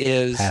value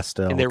is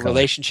in their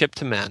relationship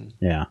to men.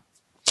 Yeah.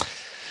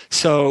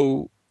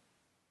 So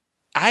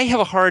I have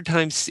a hard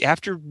time,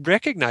 after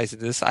recognizing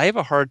this, I have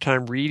a hard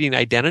time reading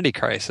Identity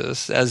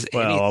Crisis as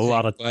anything. A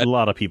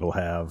lot of people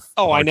have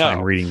a hard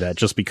time reading that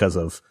just because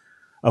of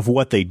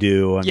what they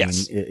do. I mean,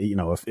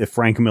 if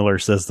Frank Miller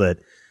says that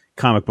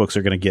comic books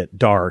are going to get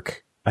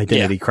dark,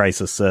 Identity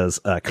Crisis says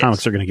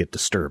comics are going to get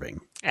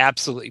disturbing.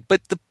 Absolutely.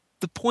 But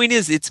the point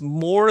is, it's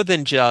more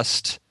than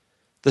just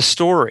the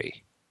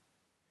story,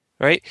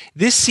 right?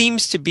 This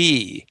seems to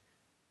be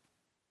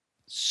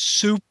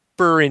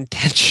super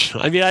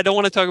intentional. I mean, I don't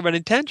want to talk about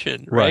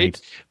intention, right?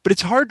 But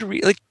it's hard to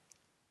read. Like,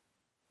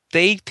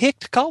 they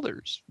picked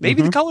colors.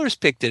 Maybe the colors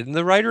picked it, and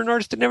the writer and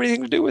artist didn't have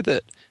anything to do with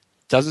it.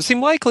 Doesn't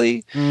seem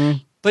likely.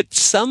 But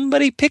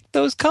somebody picked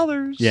those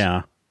colors.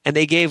 Yeah. And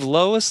they gave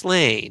Lois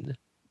Lane.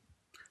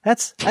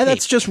 That's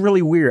just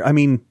really weird. I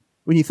mean,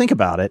 when you think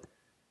about it,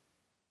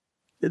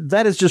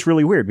 that is just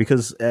really weird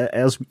because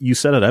as you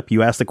set it up,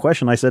 you asked the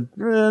question. I said,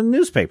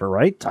 newspaper,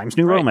 right? Times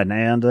New Roman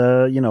and,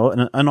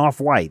 an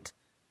off-white.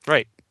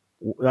 Right.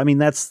 I mean,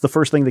 that's the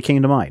first thing that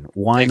came to mind.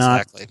 Why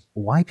not?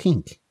 Why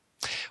pink?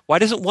 Why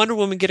doesn't Wonder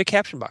Woman get a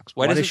caption box?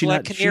 Why doesn't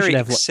Black Canary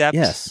accept?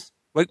 Yes.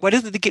 Why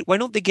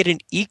don't they get an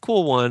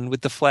equal one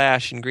with the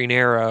Flash and Green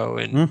Arrow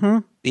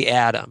and the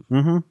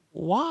Atom?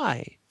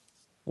 Why?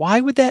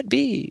 Why would that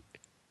be?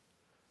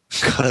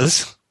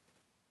 Because,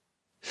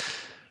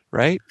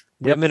 right?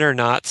 Women are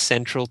not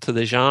central to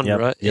the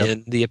genre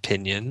in the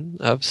opinion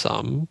of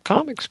some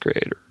comics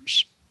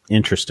creators.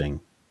 Interesting.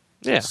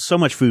 Yeah. So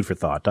much food for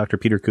thought. Dr.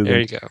 Peter Coogan.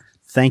 There you go.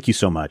 Thank you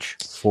so much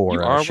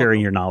for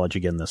sharing your knowledge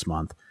again this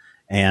month.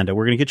 And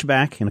we're going to get you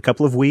back in a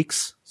couple of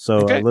weeks. So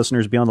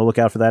listeners, be on the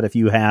lookout for that. If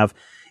you have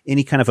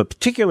any kind of a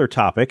particular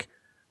topic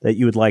that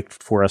you would like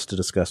for us to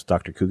discuss,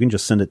 Dr. Coogan,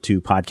 just send it to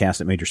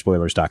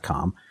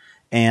podcast@majorspoilers.com.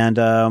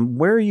 And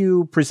where are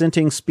you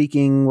presenting,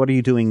 speaking? What are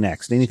you doing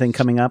next? Anything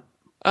coming up?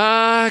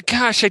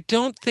 Gosh, I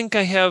don't think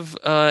I have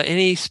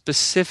any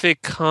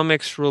specific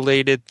comics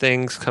related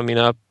things coming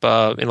up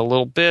in a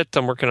little bit.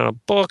 I'm working on a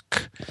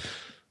book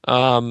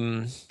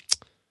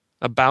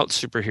about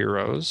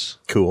superheroes.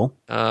 Cool.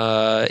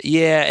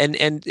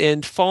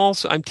 And fall.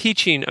 So I'm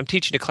teaching a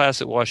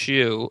class at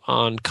WashU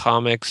on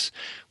comics,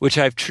 which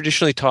I've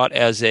traditionally taught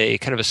as a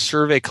kind of a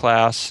survey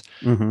class,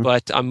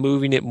 but I'm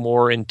moving it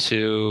more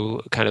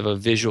into kind of a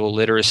visual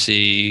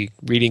literacy,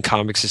 reading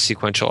comics as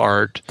sequential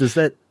art. Does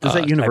that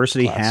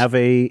university have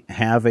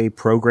a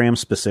program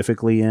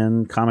specifically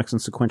in comics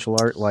and sequential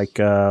art like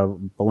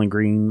Bowling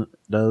Green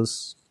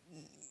does?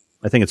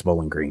 I think it's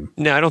Bowling Green.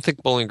 No, I don't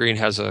think Bowling Green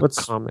has a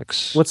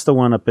comics. What's the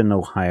one up in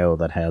Ohio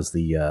that has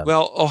the...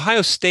 Well,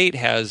 Ohio State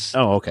has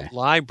a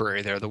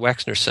library there, the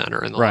Wexner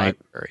Center in the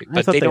library. But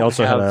I thought they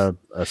also had a...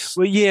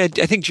 Well, yeah,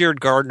 I think Jared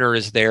Gardner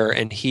is there,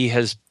 and he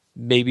has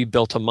maybe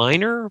built a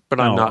minor, but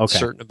I'm not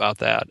certain about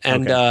that.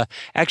 And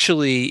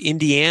actually,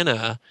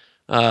 Indiana,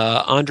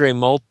 Andre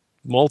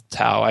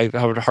Moltow, I have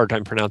a hard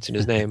time pronouncing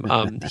his name,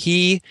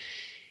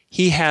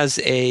 he has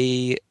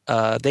they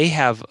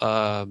have,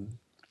 I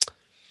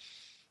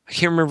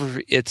can't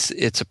remember if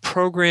it's a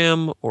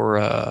program or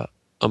a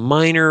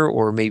minor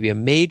or maybe a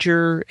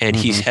major, and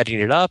he's heading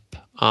it up.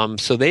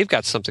 So they've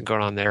got something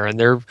going on there, and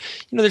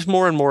there's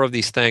more and more of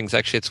these things.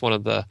 Actually, it's one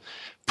of the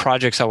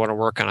projects I want to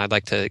work on. I'd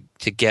like to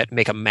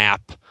make a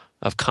map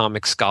of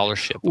comic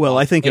scholarship. Well,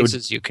 I think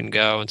places you can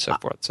go and so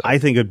forth. So. I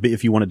think it'd be,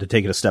 if you wanted to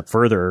take it a step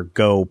further,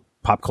 go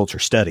pop culture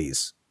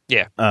studies.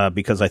 Yeah.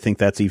 Because I think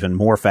that's even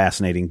more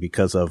fascinating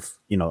because of,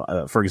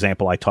 for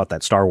example, I taught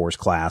that Star Wars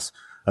class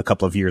a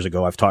couple of years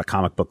ago. I've taught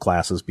comic book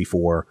classes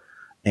before,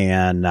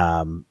 and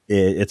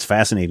it's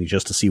fascinating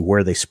just to see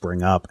where they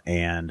spring up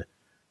and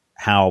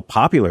how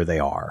popular they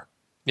are.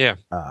 Yeah.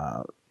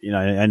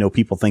 I know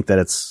people think that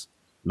it's,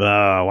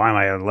 why am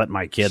I going to let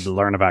my kid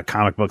learn about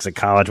comic books at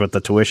college with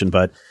the tuition?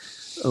 But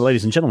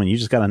ladies and gentlemen, you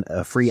just got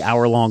a free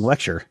hour-long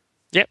lecture.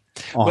 Yep.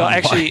 Well,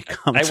 actually,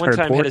 I one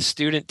time had a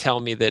student tell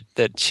me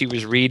that she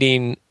was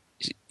reading,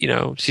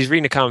 she's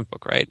reading a comic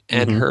book, right?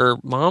 And her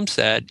mom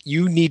said,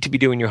 "You need to be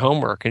doing your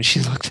homework." And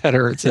she looked at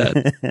her and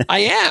said, "I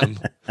am.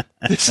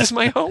 This is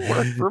my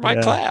homework for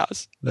my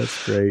class."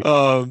 That's great.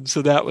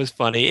 So that was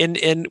funny.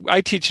 And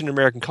I teach an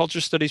American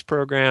Culture Studies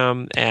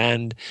program,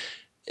 and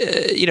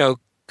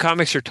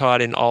comics are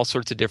taught in all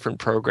sorts of different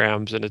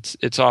programs, and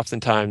it's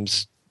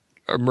oftentimes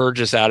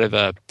emerges out of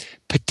a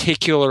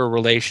particular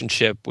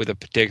relationship with a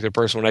particular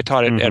person. When I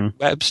taught it at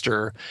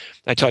Webster,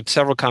 I taught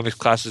several comics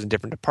classes in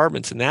different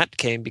departments, and that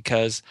came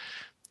because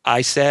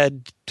I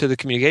said to the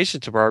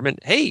communications department,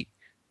 "Hey,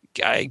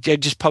 I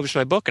just published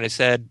my book," and I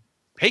said,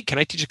 "Hey, can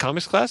I teach a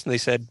comics class?" And they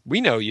said, "We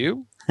know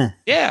you."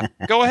 Yeah,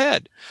 go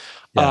ahead.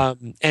 Yeah.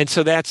 And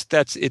so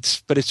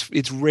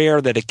it's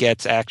rare that it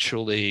gets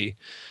actually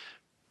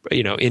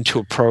into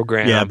a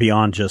program. Yeah,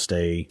 beyond just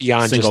a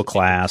single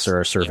class or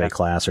a survey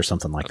class or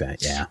something like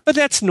that. Yeah. But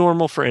that's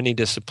normal for any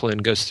discipline,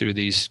 goes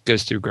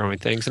through growing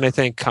things. And I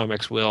think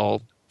comics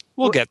we'll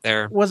get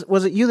there.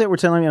 Was it you that were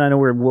telling me, and I know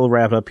we'll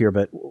wrap up here,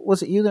 but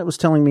was it you that was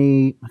telling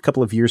me a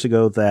couple of years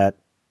ago that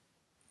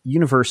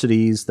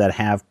universities that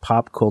have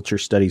pop culture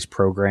studies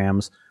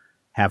programs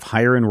have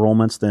higher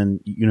enrollments than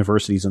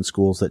universities and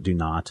schools that do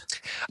not?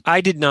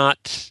 I did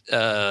not.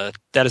 That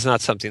is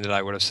not something that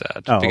I would have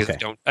said. Oh, because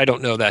okay. I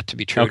don't know that to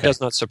be true. Okay. It does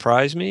not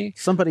surprise me.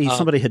 Somebody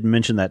had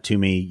mentioned that to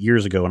me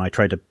years ago, and I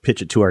tried to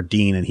pitch it to our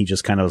dean, and he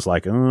just kind of was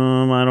like, I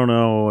don't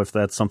know if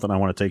that's something I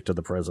want to take to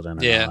the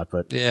president or not.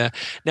 But yeah.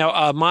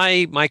 Now,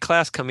 my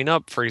class coming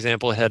up, for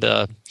example, had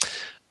a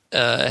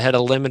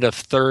limit of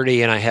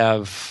 30, and I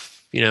have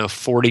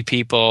 40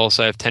 people,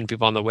 so I have 10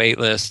 people on the wait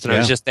list. And I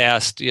was just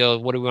asked,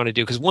 what do we want to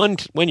do? Because one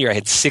year I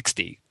had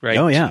 60, right?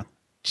 Oh, yeah.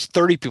 Just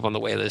 30 people on the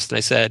wait list. And I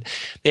said,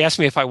 they asked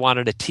me if I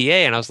wanted a TA,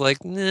 and I was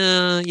like,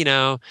 nah,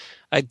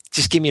 I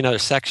just give me another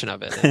section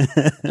of it.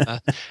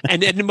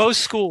 And in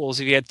most schools,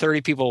 if you had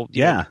 30 people,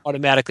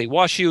 automatically.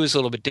 WashU is a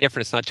little bit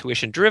different. It's not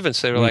tuition driven.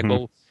 So they were like,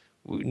 well,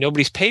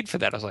 nobody's paid for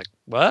that. I was like,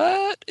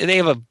 what? And they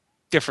have a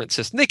different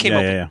system. They came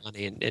up with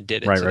money and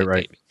did it. Right, so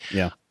right.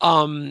 Yeah.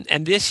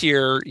 And this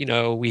year,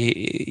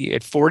 we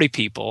had 40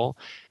 people,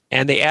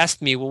 and they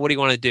asked me, well, what do you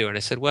want to do? And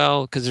I said,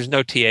 well, because there's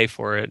no TA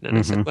for it. And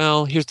I said,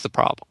 well, here's the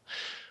problem.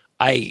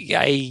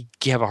 I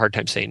have a hard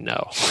time saying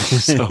no.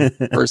 So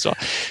first of all,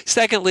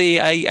 secondly,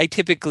 I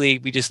typically,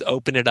 we just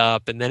open it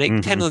up, and then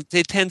it tends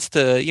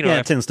to,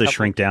 it tends to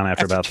shrink down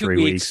after about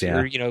 3 weeks.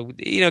 Yeah. Or,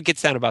 it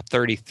gets down to about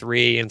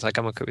 33, and it's like,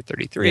 I'm okay with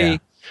 33. Yeah.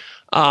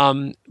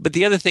 But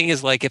the other thing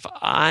is, like, if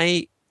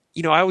I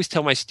always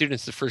tell my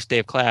students the first day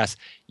of class,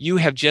 you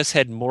have just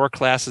had more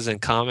classes in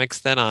comics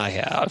than I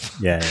have.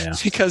 Yeah.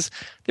 Because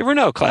there were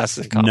no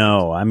classes in comics.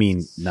 No.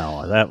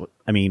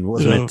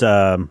 Wasn't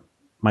it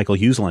Michael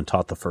Huseland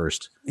taught the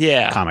first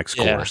comics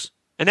course?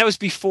 And that was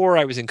before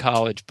I was in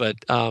college. But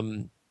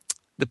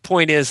the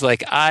point is,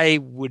 like, I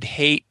would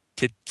hate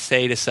to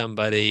say to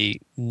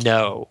somebody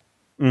no,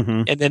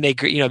 and then they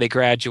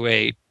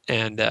graduate.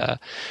 And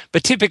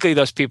but typically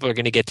those people are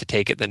going to get to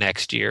take it the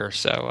next year.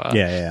 So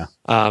I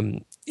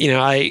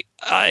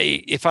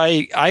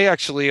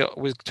actually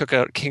took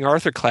a King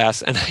Arthur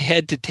class, and I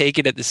had to take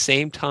it at the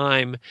same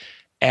time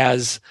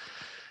as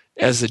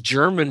a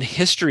German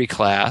history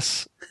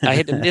class. I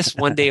had to miss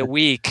one day a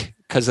week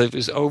because it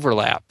was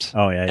overlapped.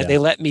 Oh yeah. And they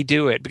let me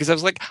do it because I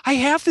was like, I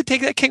have to take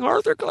that King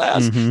Arthur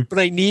class, but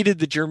I needed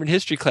the German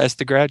history class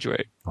to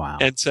graduate. Wow.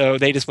 And so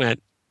they just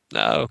went,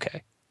 oh,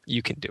 okay,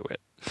 you can do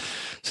it.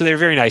 So they were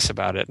very nice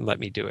about it and let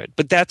me do it.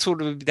 But that's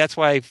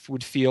why I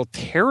would feel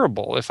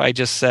terrible if I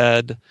just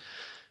said,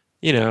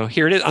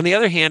 here it is. On the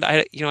other hand,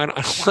 I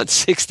don't want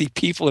 60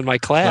 people in my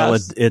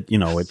class. Well,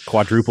 it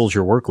quadruples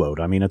your workload.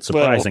 I mean, it's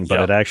surprising,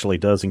 but it actually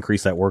does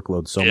increase that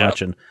workload so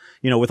much. And,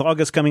 with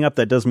August coming up,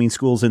 that does mean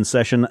school's in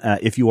session.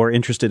 If you are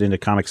interested into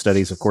comic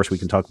studies, of course, we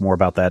can talk more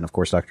about that. And of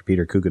course, Dr.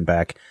 Peter Coogan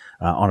back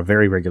on a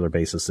very regular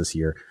basis this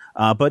year.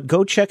 But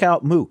go check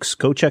out MOOCs.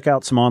 Go check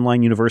out some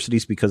online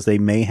universities because they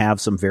may have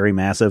some very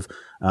massive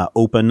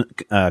open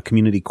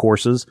community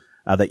courses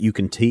that you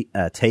can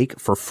take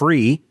for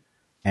free.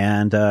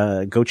 And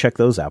go check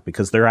those out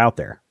because they're out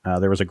there.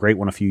 There was a great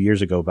one a few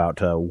years ago about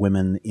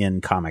women in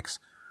comics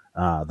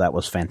That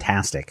was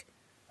fantastic.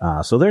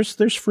 So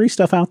there's free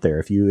stuff out there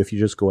if you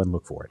just go and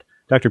look for it.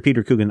 Dr.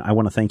 Peter Coogan, I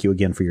want to thank you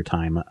again for your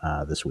time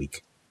this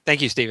week.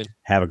 Thank you, Stephen.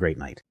 Have a great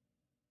night.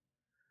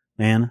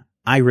 Man,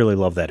 I really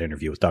love that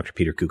interview with Dr.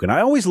 Peter Coogan.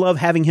 I always love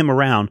having him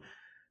around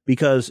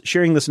because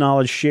sharing this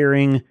knowledge,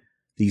 sharing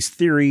these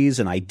theories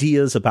and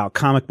ideas about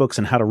comic books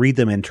and how to read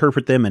them,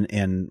 interpret them,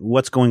 and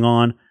what's going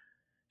on,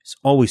 is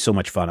always so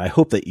much fun. I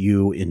hope that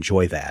you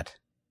enjoy that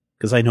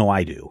because I know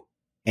I do.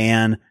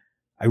 And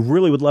I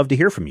really would love to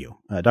hear from you.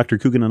 Dr.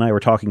 Coogan and I were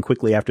talking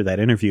quickly after that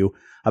interview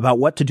about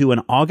what to do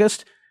in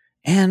August.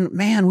 And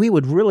man, we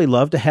would really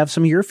love to have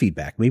some of your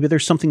feedback. Maybe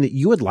there's something that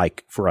you would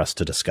like for us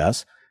to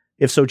discuss.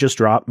 If so, just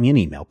drop me an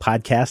email,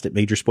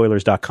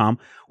 podcast@majorspoilers.com,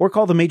 or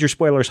call the Major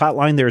Spoilers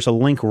hotline. There's a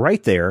link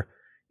right there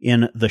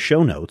in the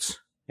show notes.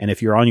 And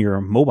if you're on your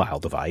mobile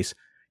device,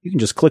 you can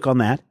just click on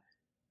that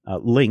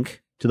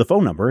link to the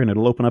phone number, and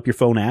it'll open up your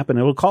phone app, and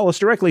it'll call us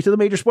directly to the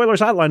Major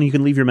Spoilers hotline, and you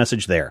can leave your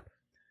message there.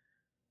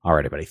 All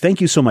right, everybody.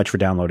 Thank you so much for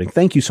downloading.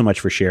 Thank you so much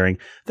for sharing.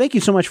 Thank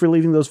you so much for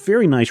leaving those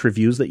very nice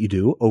reviews that you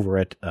do over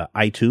at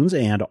iTunes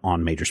and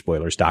on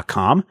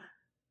majorspoilers.com.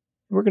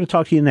 We're going to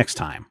talk to you next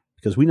time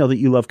because we know that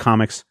you love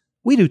comics.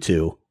 We do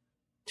too.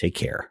 Take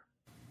care.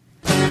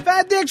 If I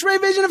had the X-ray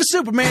vision of a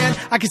Superman,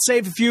 I could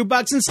save a few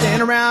bucks and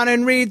stand around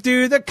and read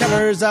through the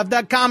covers of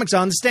the comics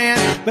on the stand.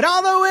 But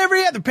although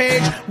every other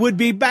page would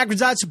be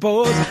backwards, I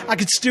suppose I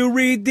could still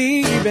read the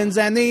evens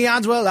and the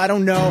odds. Well, I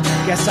don't know.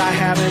 Guess I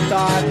haven't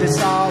thought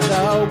this all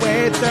the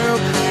way through.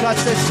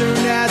 Plus, as soon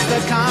as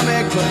the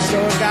comic book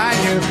store guy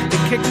knew to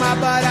kick my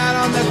butt out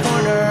on the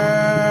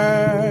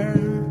corner.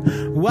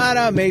 What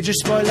a major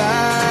spoiler.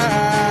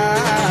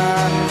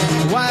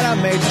 What a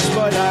major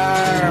spoiler.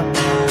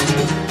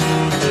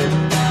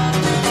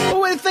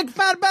 Think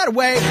about a better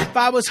way. If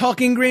I was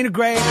hulking green or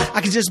gray,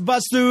 I could just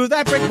bust through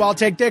that brick wall,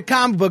 take their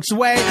comic books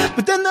away.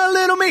 But then the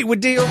little meat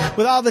would deal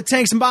with all the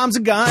tanks and bombs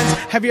and guns.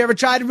 Have you ever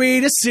tried to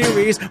read a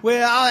series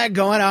with all that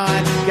going on?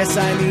 Guess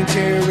I need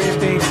to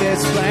rethink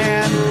this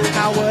plan.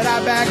 How would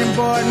I back and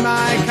board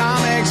my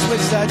comics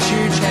with such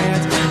huge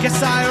hands?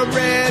 Guess I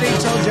already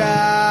told ya.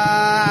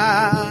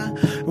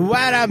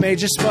 What a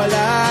major spoiler.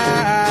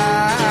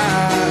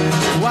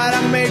 What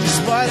a major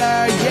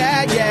spoiler.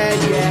 Yeah, yeah,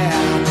 yeah.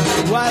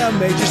 What a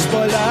major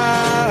spoiler.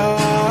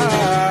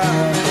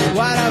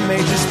 What a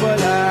major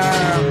spoiler.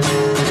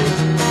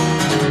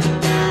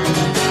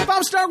 If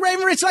I'm stark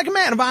raving rich like a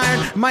man of iron,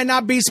 I might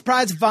not be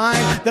surprised to find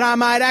that I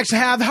might actually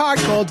have the heart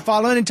cold to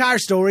follow an entire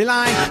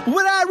storyline. But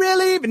would I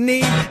really even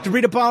need to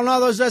read up on all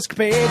those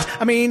escapades?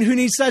 I mean, who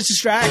needs such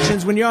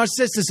distractions when your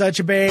sister's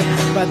such a babe?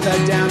 But the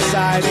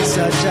downside is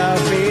such a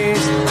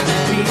beast.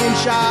 Being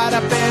shot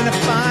up in a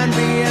fun,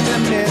 being in the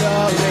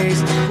Middle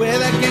East with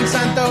a King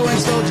San throwing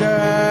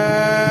soldier.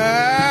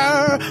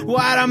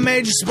 What a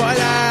major spoiler.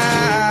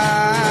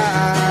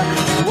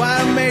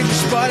 What a major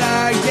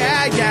spoiler.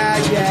 Yeah, yeah,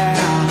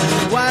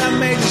 yeah. What a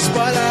major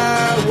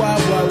spoiler. Whoa,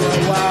 whoa,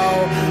 whoa,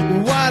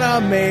 whoa. What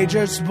a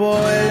major spoiler.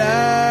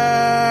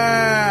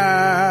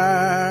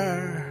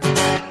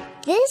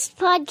 This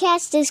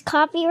podcast is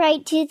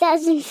copyright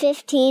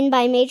 2015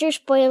 by Major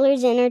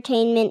Spoilers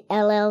Entertainment,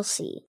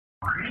 LLC.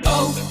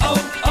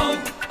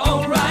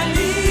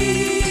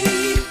 O'Reilly!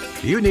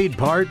 You need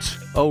parts?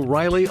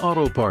 O'Reilly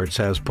Auto Parts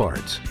has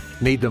parts.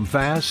 Need them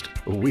fast?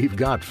 We've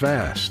got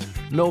fast.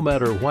 No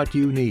matter what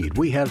you need,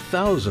 we have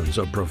thousands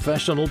of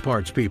professional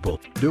parts people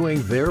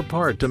doing their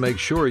part to make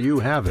sure you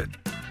have it.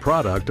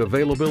 Product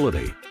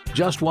availability.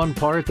 Just one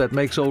part that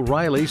makes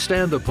O'Reilly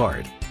stand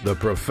apart. The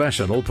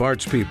professional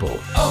parts people.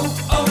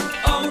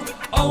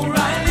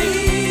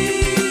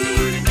 O'Reilly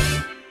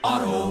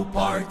Auto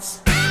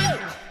Parts.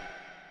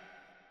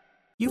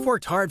 You've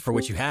worked hard for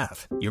what you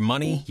have. Your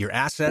money, your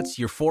assets,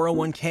 your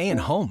 401k, and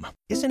home.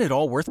 Isn't it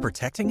all worth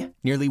protecting?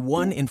 Nearly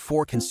 1 in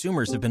 4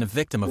 consumers have been a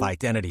victim of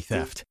identity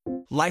theft.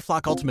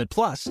 LifeLock Ultimate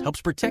Plus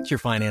helps protect your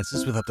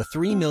finances with up to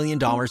 $3 million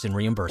in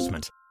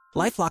reimbursement.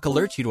 LifeLock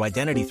alerts you to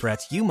identity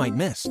threats you might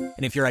miss. And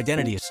if your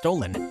identity is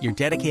stolen, your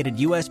dedicated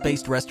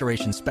U.S.-based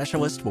restoration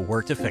specialist will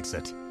work to fix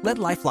it. Let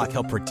LifeLock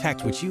help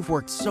protect what you've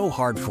worked so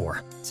hard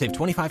for. Save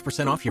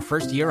 25% off your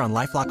first year on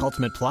LifeLock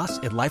Ultimate Plus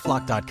at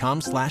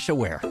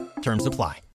LifeLock.com/aware. Terms apply.